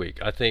game of the week.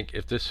 I think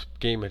if this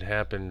game had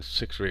happened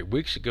 6 or 8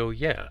 weeks ago,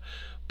 yeah.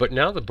 But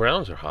now the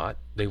Browns are hot.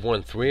 They've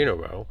won 3 in a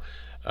row.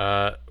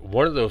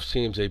 One of those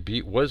teams they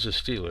beat was the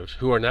Steelers,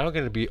 who are now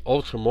going to be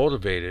ultra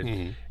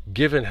motivated,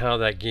 given how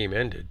that game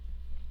ended.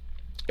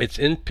 It's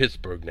in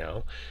Pittsburgh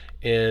now,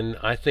 and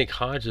I think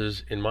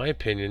Hodges, in my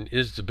opinion,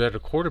 is the better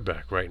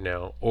quarterback right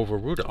now over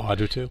Rudolph. Oh, I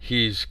do too.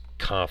 He's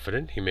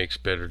confident. He makes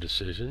better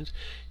decisions.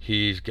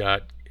 He's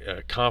got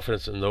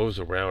confidence in those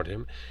around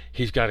him.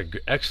 He's got an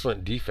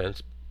excellent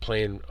defense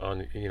playing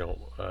on,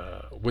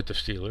 with the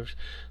Steelers.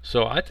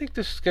 So I think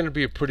this is going to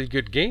be a pretty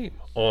good game,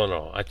 all in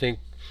all. I think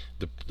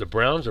the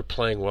Browns are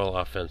playing well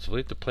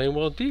offensively. They're playing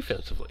well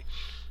defensively.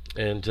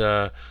 And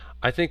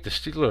I think the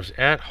Steelers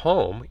at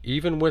home,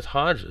 even with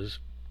Hodges,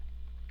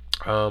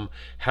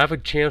 have a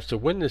chance to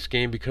win this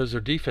game because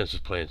their defense is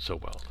playing so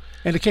well.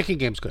 And the kicking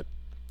game's good.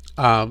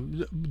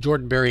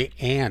 Jordan Berry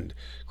and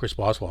Chris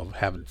Boswell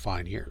having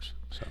fine years.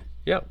 So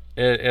yeah,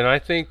 and I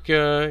think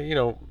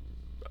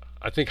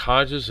I think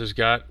Hodges has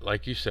got,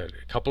 like you said,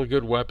 a couple of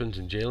good weapons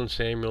in Jalen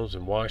Samuels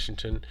and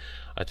Washington.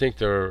 I think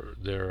their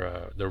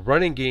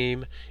running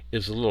game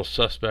is a little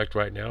suspect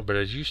right now, but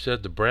as you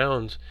said, the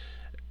Browns,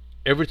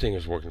 everything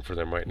is working for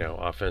them right now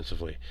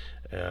offensively.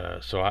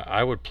 So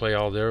I would play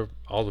all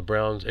the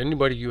Browns.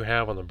 Anybody you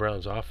have on the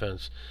Browns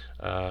offense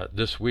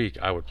this week,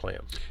 I would play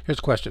them. Here's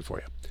a question for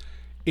you.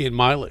 In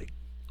my league,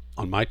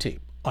 on my team,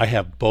 I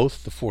have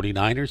both the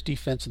 49ers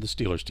defense and the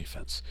Steelers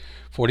defense.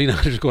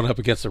 49ers going up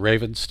against the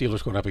Ravens,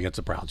 Steelers going up against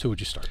the Browns. Who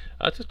would you start?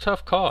 That's a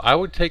tough call. I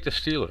would take the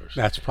Steelers.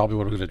 That's probably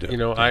what I'm going to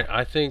do.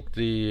 I think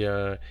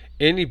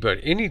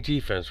any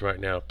defense right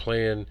now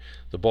playing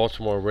the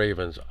Baltimore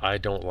Ravens, I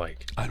don't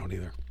like. I don't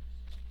either.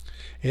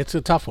 It's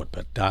a tough one,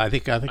 but I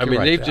think you're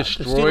right. They've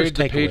destroyed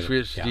the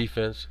Patriots'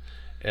 defense,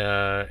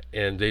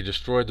 and they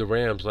destroyed the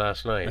Rams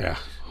last night. Yeah.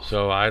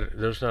 So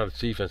there's not a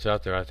defense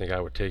out there I think I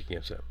would take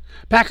against them.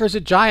 Packers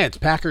at Giants.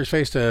 Packers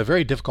faced a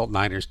very difficult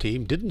Niners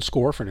team. Didn't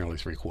score for nearly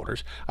 3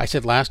 quarters. I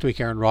said last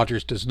week Aaron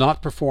Rodgers does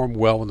not perform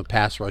well when the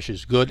pass rush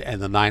is good,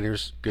 and the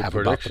Niners have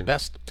about the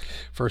best.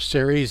 First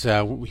series,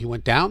 he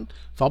went down,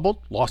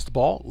 fumbled, lost the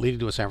ball, leading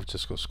to a San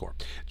Francisco score.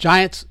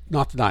 Giants,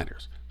 not the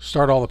Niners.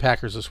 Start all the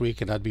Packers this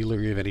week, and I'd be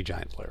leery of any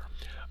Giant player.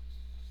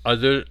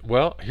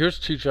 Here's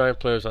 2 Giant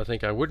players I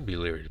think I wouldn't be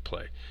leery to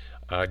play.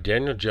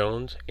 Daniel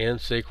Jones and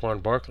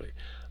Saquon Barkley.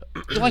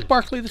 You like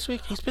Barkley this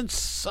week? He's been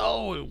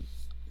so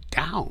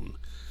down.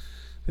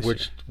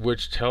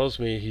 Which tells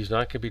me he's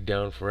not going to be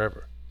down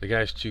forever. The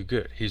guy's too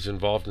good. He's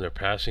involved in their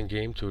passing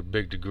game to a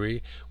big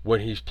degree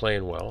when he's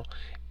playing well.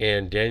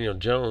 And Daniel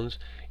Jones,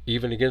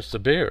 even against the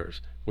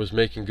Bears, was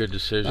making good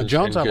decisions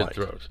and good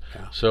throws.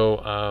 Yeah. So,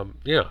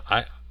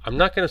 I'm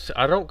not going to say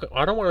I don't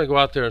want to go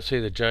out there and say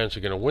the Giants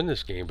are going to win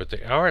this game, but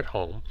they are at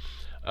home.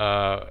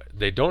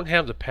 They don't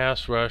have the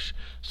pass rush,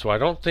 so I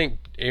don't think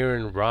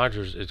Aaron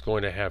Rodgers is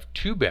going to have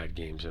 2 bad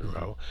games in a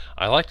row.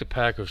 I like the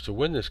Packers to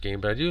win this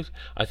game, but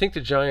I think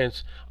the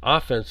Giants,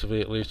 offensively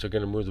at least, are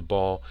going to move the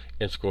ball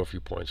and score a few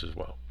points as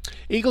well.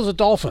 Eagles at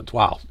Dolphins.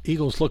 Wow,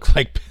 Eagles look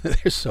like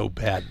they're so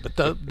bad, but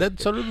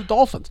so do the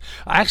Dolphins.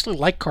 I actually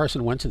like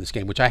Carson Wentz in this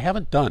game, which I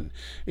haven't done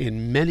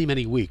in many,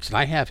 many weeks, and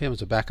I have him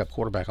as a backup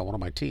quarterback on one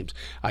of my teams.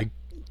 I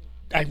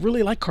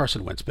really like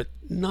Carson Wentz, but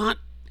not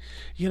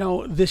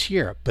this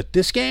year. But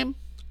this game,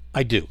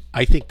 I do.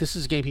 I think this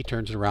is a game he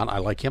turns it around. I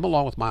like him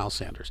along with Miles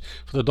Sanders.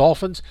 For the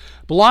Dolphins,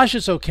 Ballage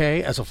is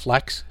okay as a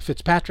flex.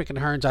 Fitzpatrick and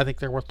Hearns, I think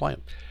they're worth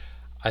playing.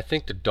 I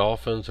think the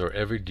Dolphins are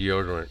every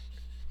deodorant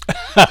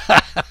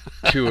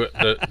to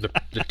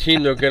the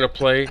team they're going to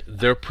play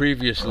their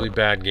previously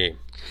bad game.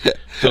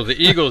 So the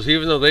Eagles,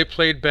 even though they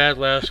played bad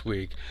last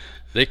week,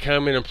 they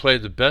come in and play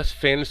the best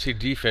fantasy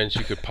defense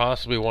you could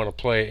possibly want to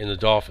play in the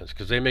Dolphins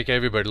because they make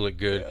everybody look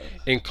good,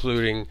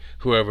 including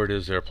whoever it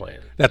is they're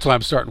playing. That's why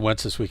I'm starting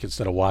Wentz this week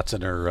instead of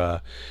Watson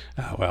or,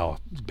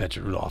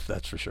 benching Rudolph,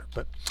 that's for sure.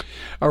 But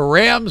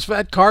Rams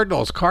at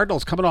Cardinals.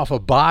 Cardinals coming off a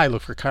bye.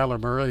 Look for Kyler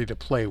Murray to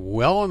play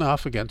well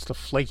enough against a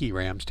flaky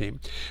Rams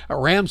team.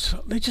 Rams,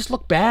 they just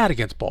look bad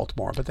against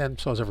Baltimore, but then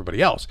so is everybody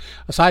else.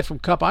 Aside from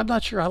Kupp, I'm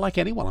not sure I like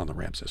anyone on the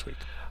Rams this week.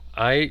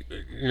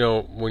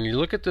 When you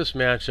look at this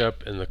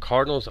matchup and the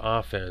Cardinals'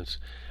 offense,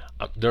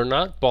 they're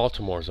not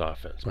Baltimore's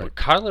offense. Right. But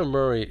Kyler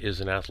Murray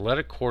is an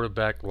athletic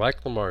quarterback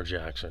like Lamar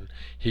Jackson.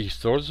 He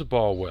throws the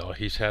ball well.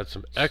 He's had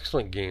some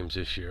excellent games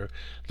this year.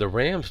 The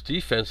Rams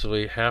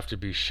defensively have to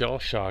be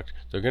shell-shocked.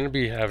 They're going to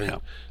be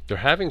they're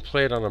having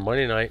played on a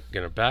Monday night,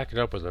 going to back it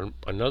up with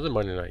another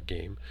Monday night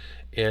game.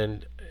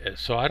 And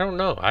so I don't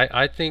know.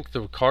 I think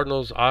the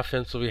Cardinals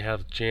offensively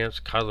have a chance,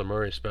 Kyler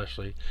Murray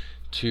especially,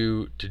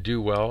 to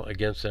do well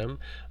against them.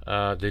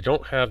 They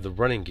don't have the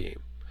running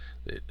game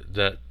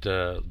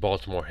that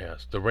Baltimore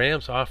has. The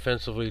Rams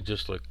offensively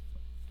just look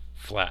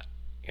flat,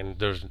 and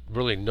there's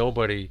really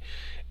nobody,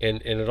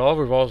 and it all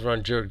revolves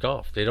around Jared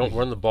Goff. They don't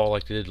run the ball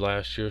like they did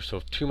last year,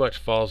 so too much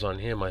falls on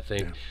him, I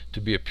think, to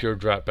be a pure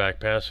drop back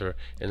passer,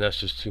 and that's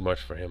just too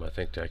much for him, I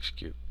think, to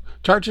execute.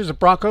 Chargers at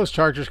Broncos.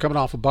 Chargers coming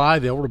off a bye.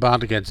 They'll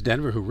rebound against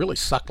Denver, who really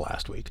sucked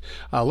last week.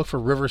 Look for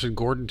Rivers and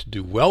Gordon to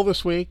do well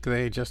this week.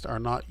 They just are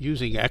not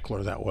using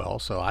Eckler that well,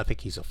 so I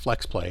think he's a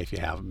flex play if you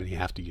have him and you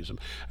have to use him.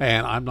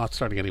 And I'm not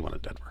starting anyone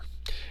at Denver.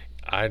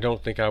 I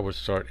don't think I would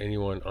start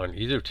anyone on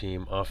either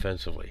team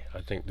offensively.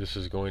 I think this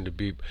is,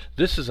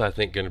 I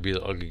think, going to be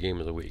the ugly game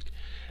of the week,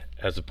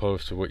 as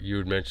opposed to what you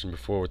had mentioned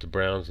before with the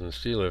Browns and the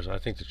Steelers. I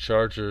think the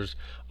Chargers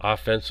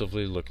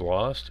offensively look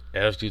lost,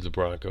 as do the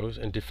Broncos,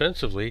 and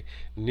defensively,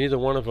 neither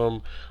one of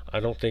them, I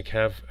don't think,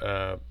 have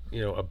a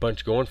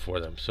bunch going for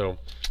them. So,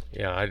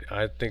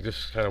 I think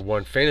this is kind of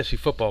one fantasy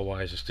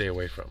football-wise to stay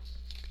away from.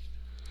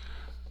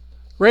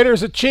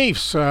 Raiders at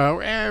Chiefs.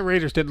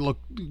 Raiders didn't look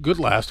good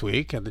last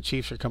week, and the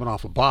Chiefs are coming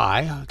off a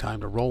bye. Time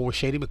to roll with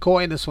Shady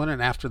McCoy in this one,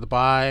 and after the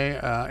bye,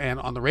 and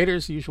on the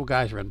Raiders, the usual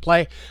guys are in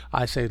play.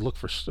 I say look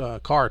for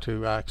Carr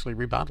to actually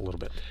rebound a little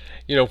bit.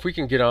 If we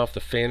can get off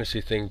the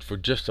fantasy thing for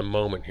just a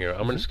moment here,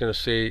 I'm just going to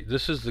say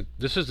this is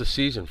the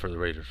season for the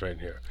Raiders right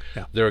here.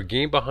 Yeah. They're a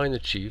game behind the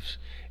Chiefs,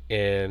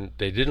 and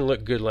they didn't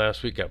look good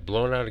last week, got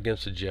blown out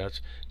against the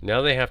Jets.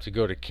 Now they have to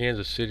go to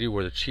Kansas City,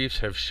 where the Chiefs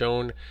have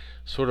shown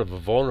sort of a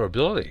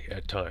vulnerability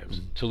at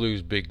times to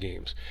lose big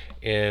games.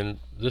 And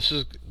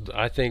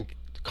I think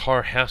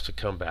Carr has to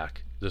come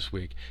back this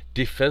week.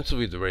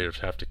 Defensively, the Raiders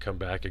have to come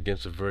back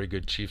against a very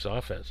good Chiefs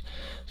offense.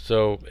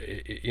 So,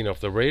 if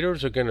the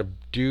Raiders are going to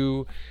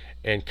do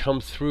and come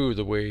through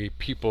the way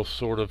people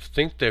sort of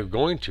think they're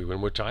going to,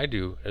 and which I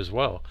do as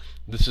well,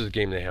 this is a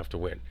game they have to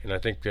win. And I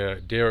think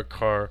Derek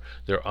Carr,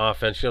 their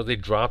offense, they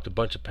dropped a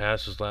bunch of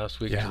passes last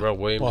week. Yeah. Terrell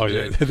Williams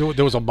did.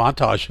 There was a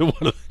montage in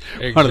one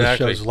of the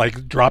shows,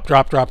 like drop.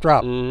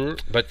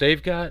 Mm-hmm. But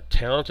they've got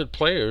talented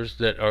players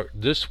that are,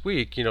 this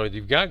week,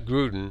 you've got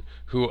Gruden,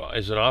 who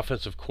is an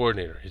offensive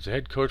coordinator. He's a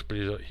head coach, but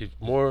he's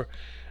more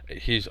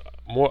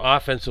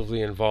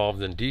offensively involved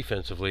than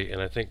defensively,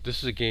 and I think this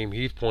is a game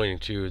he's pointing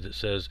to that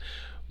says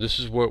this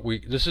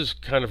is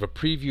kind of a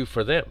preview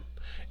for them.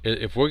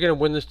 If we're going to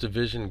win this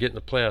division and get in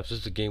the playoffs,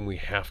 this is a game we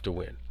have to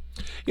win.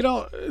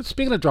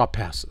 Speaking of drop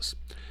passes,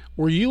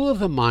 were you of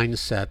the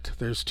mindset,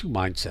 there's two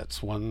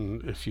mindsets.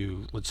 One, if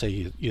let's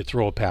say you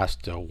throw a pass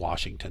to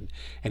Washington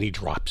and he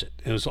drops it.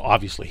 It was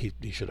obviously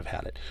he should have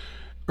had it.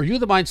 Are you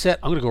the mindset,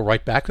 I'm going to go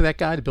right back to that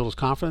guy to build his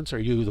confidence? Or are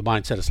you the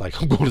mindset, it's like,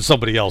 I'm going to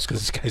somebody else because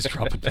this guy's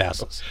dropping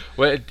passes?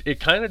 Well, it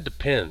kind of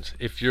depends.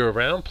 If you're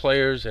around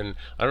players, and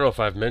I don't know if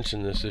I've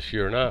mentioned this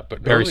year or not,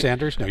 but Barry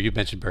Sanders? No, you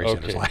mentioned Barry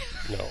Sanders.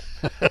 No.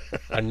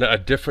 A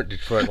different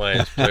Detroit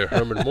Lions player,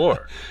 Herman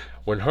Moore.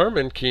 When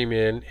Herman came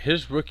in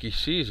his rookie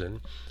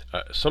season,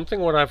 something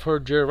what I've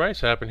heard Jerry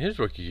Rice happen his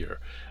rookie year,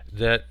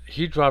 that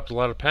he dropped a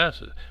lot of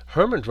passes.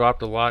 Herman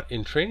dropped a lot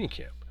in training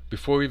camp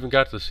before we even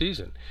got to the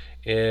season.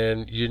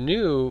 And you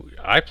knew,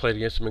 I played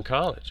against him in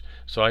college,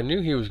 so I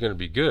knew he was going to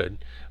be good.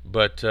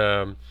 But,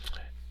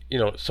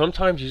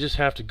 sometimes you just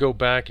have to go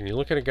back and you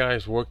look at a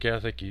guy's work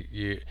ethic,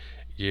 you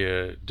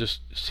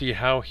just see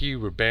how he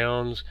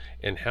rebounds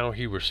and how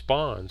he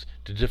responds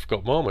to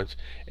difficult moments.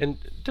 And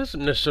it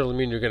doesn't necessarily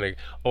mean you're going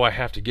to, I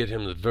have to get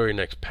him the very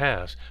next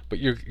pass, but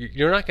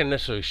you're not going to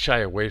necessarily shy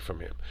away from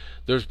him.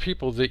 There's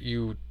people that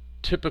you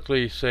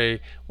typically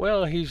say,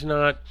 well, he's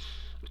not...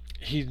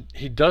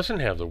 He doesn't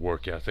have the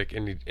work ethic,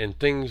 and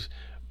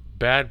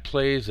bad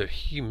plays that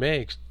he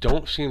makes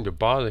don't seem to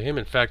bother him.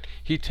 In fact,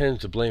 he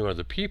tends to blame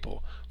other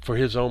people for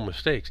his own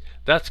mistakes.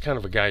 That's kind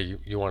of a guy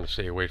you want to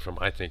stay away from,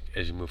 I think,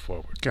 as you move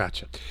forward.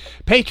 Gotcha.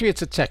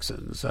 Patriots at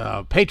Texans.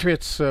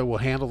 Patriots will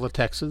handle the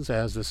Texans,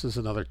 as this is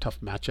another tough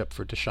matchup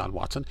for Deshaun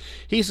Watson.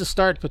 He's a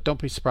start, but don't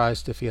be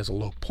surprised if he has a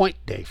low point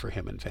day for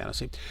him in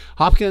fantasy.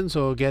 Hopkins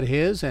will get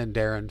his, and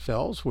Darren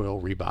Fells will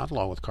rebound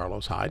along with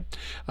Carlos Hyde.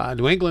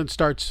 New England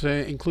starts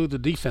to include the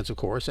defense, of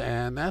course,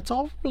 and that's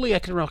all really I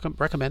can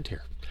recommend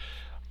here.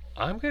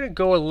 I'm going to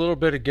go a little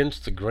bit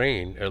against the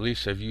grain, at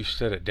least as you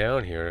set it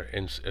down here,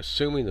 and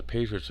assuming the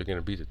Patriots are going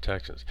to beat the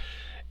Texans.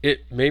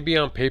 It maybe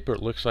on paper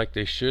it looks like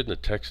they should, and the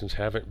Texans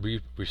haven't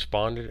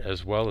responded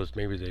as well as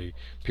maybe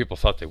people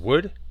thought they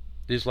would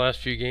these last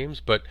few games.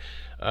 But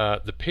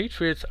the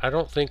Patriots, I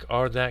don't think,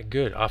 are that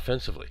good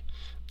offensively,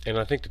 and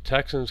I think the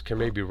Texans can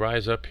maybe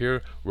rise up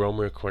here.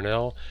 Romeo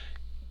Cornell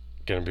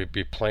going to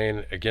be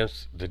playing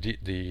against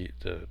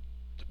the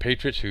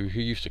Patriots, who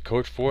he used to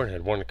coach for and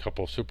had won a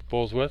couple of Super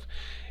Bowls with.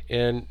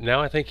 And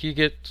now I think he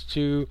gets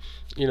to,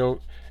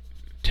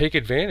 take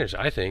advantage,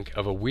 I think,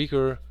 of a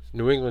weaker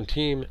New England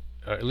team,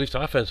 at least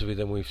offensively,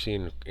 than we've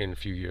seen in a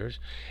few years.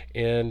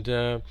 And,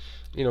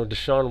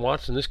 Deshaun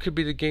Watson, this could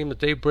be the game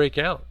that they break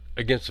out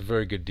against a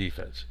very good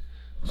defense.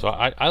 So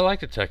I like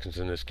the Texans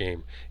in this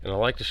game. And I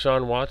like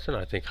Deshaun Watson.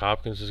 I think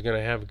Hopkins is going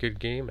to have a good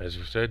game. As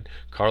we said,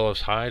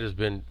 Carlos Hyde has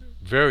been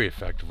very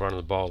effective running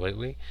the ball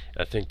lately.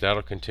 I think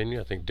that'll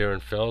continue. I think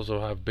Darren Fells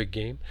will have a big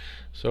game.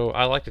 So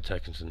I like the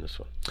Texans in this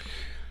one.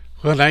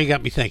 Well, now you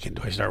got me thinking.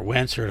 Do I start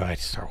Wentz or do I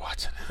start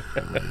Watson?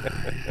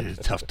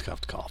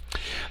 Tough call.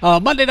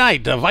 Monday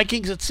night,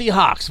 Vikings at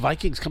Seahawks.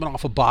 Vikings coming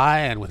off a bye,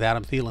 and with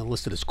Adam Thielen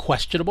listed as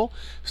questionable,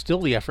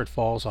 still the effort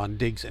falls on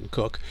Diggs and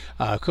Cook.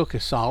 Cook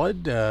is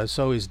solid,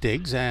 so is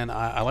Diggs, and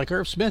I like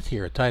Irv Smith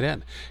here at tight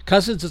end.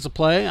 Cousins is a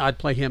play. I'd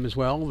play him as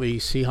well. The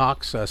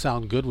Seahawks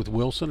sound good with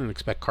Wilson and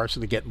expect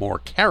Carson to get more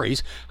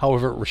carries.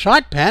 However,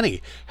 Rashad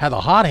Penny had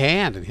a hot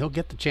hand, and he'll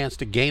get the chance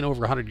to gain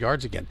over 100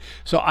 yards again.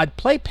 So I'd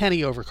play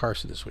Penny over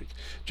Carson this week.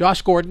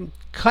 Josh Gordon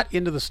cut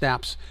into the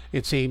snaps,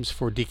 it seems,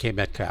 for DK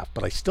Metcalf,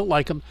 but I still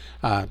like him.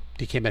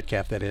 DK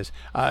Metcalf, that is.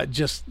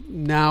 Just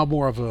now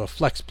more of a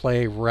flex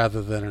play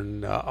rather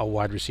than a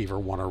wide receiver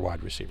 1 or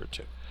wide receiver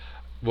 2.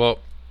 Well,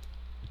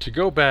 to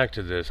go back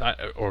to this,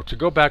 to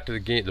go back to the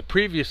game, the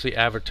previously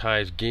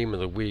advertised game of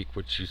the week,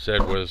 which you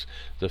said was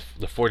the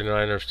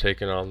 49ers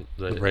taking on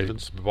the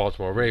Ravens, the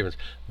Baltimore Ravens.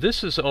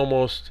 This is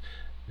almost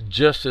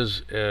just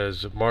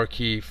as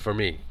marquee for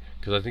me,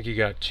 because I think you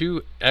got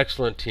two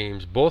excellent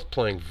teams, both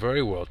playing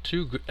very well,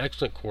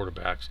 excellent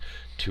quarterbacks,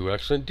 two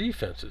excellent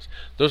defenses.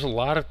 There's a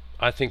lot of,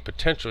 I think,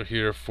 potential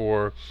here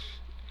for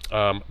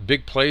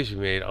big plays you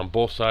made on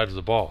both sides of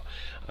the ball.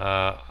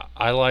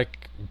 I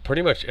like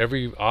pretty much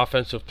every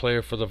offensive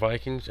player for the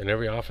Vikings and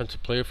every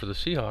offensive player for the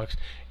Seahawks,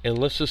 and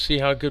let's just see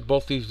how good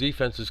both these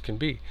defenses can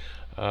be.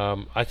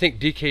 I think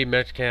DK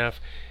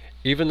Metcalf,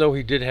 even though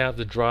he did have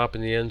the drop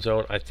in the end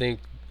zone, I think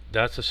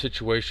that's a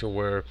situation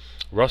where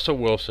Russell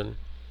Wilson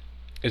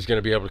is going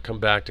to be able to come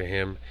back to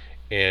him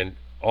and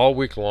all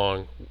week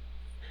long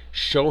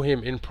show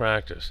him in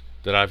practice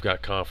that I've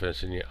got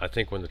confidence in you. I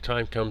think when the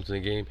time comes in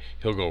the game,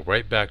 he'll go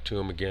right back to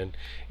him again,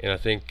 and I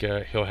think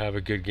he'll have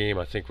a good game.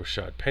 I think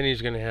Rashad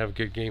Penny's going to have a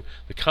good game.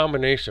 The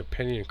combination of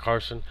Penny and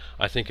Carson,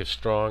 I think, is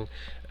strong,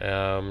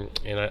 and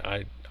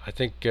I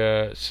think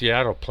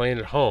Seattle playing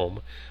at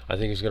home, I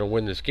think is going to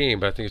win this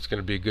game, but I think it's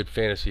going to be a good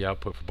fantasy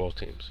output for both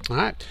teams. All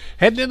right.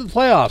 Heading into the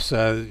playoffs,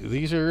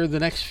 these are the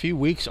next few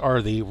weeks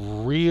are the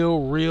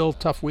real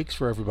tough weeks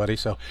for everybody,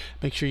 so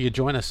make sure you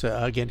join us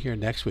again here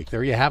next week.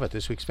 There you have it,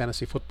 this week's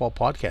Fantasy Football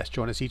Podcast.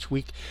 Join us each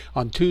week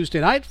on Tuesday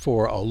night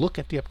for a look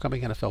at the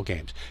upcoming NFL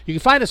games. You can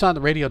find us on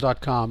the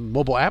radio.com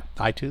mobile app,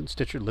 iTunes,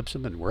 Stitcher,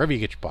 Libsyn, and wherever you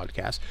get your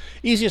podcasts.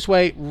 Easiest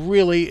way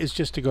really is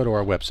just to go to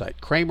our website,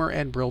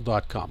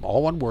 kramerandbrill.com.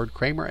 All one word,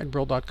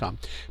 kramerandbrill.com.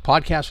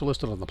 Podcasts are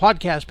listed on the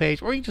podcast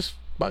page, or you can just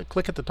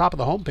click at the top of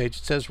the homepage.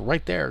 It says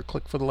right there,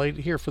 click for the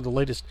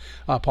latest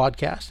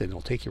podcast, and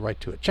it'll take you right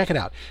to it. Check it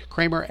out,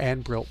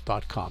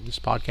 kramerandbrill.com. This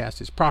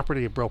podcast is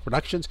property of Brill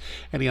Productions.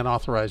 Any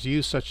unauthorized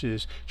use, such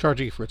as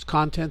charging for its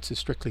contents, is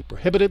strictly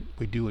prohibited.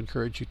 We do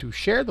encourage you to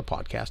share the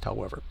podcast,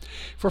 however,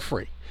 for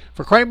free.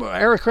 For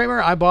Eric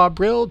Kramer, I'm Bob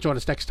Brill. Join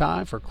us next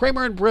time for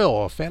Kramer and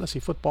Brill, a fantasy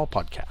football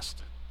podcast.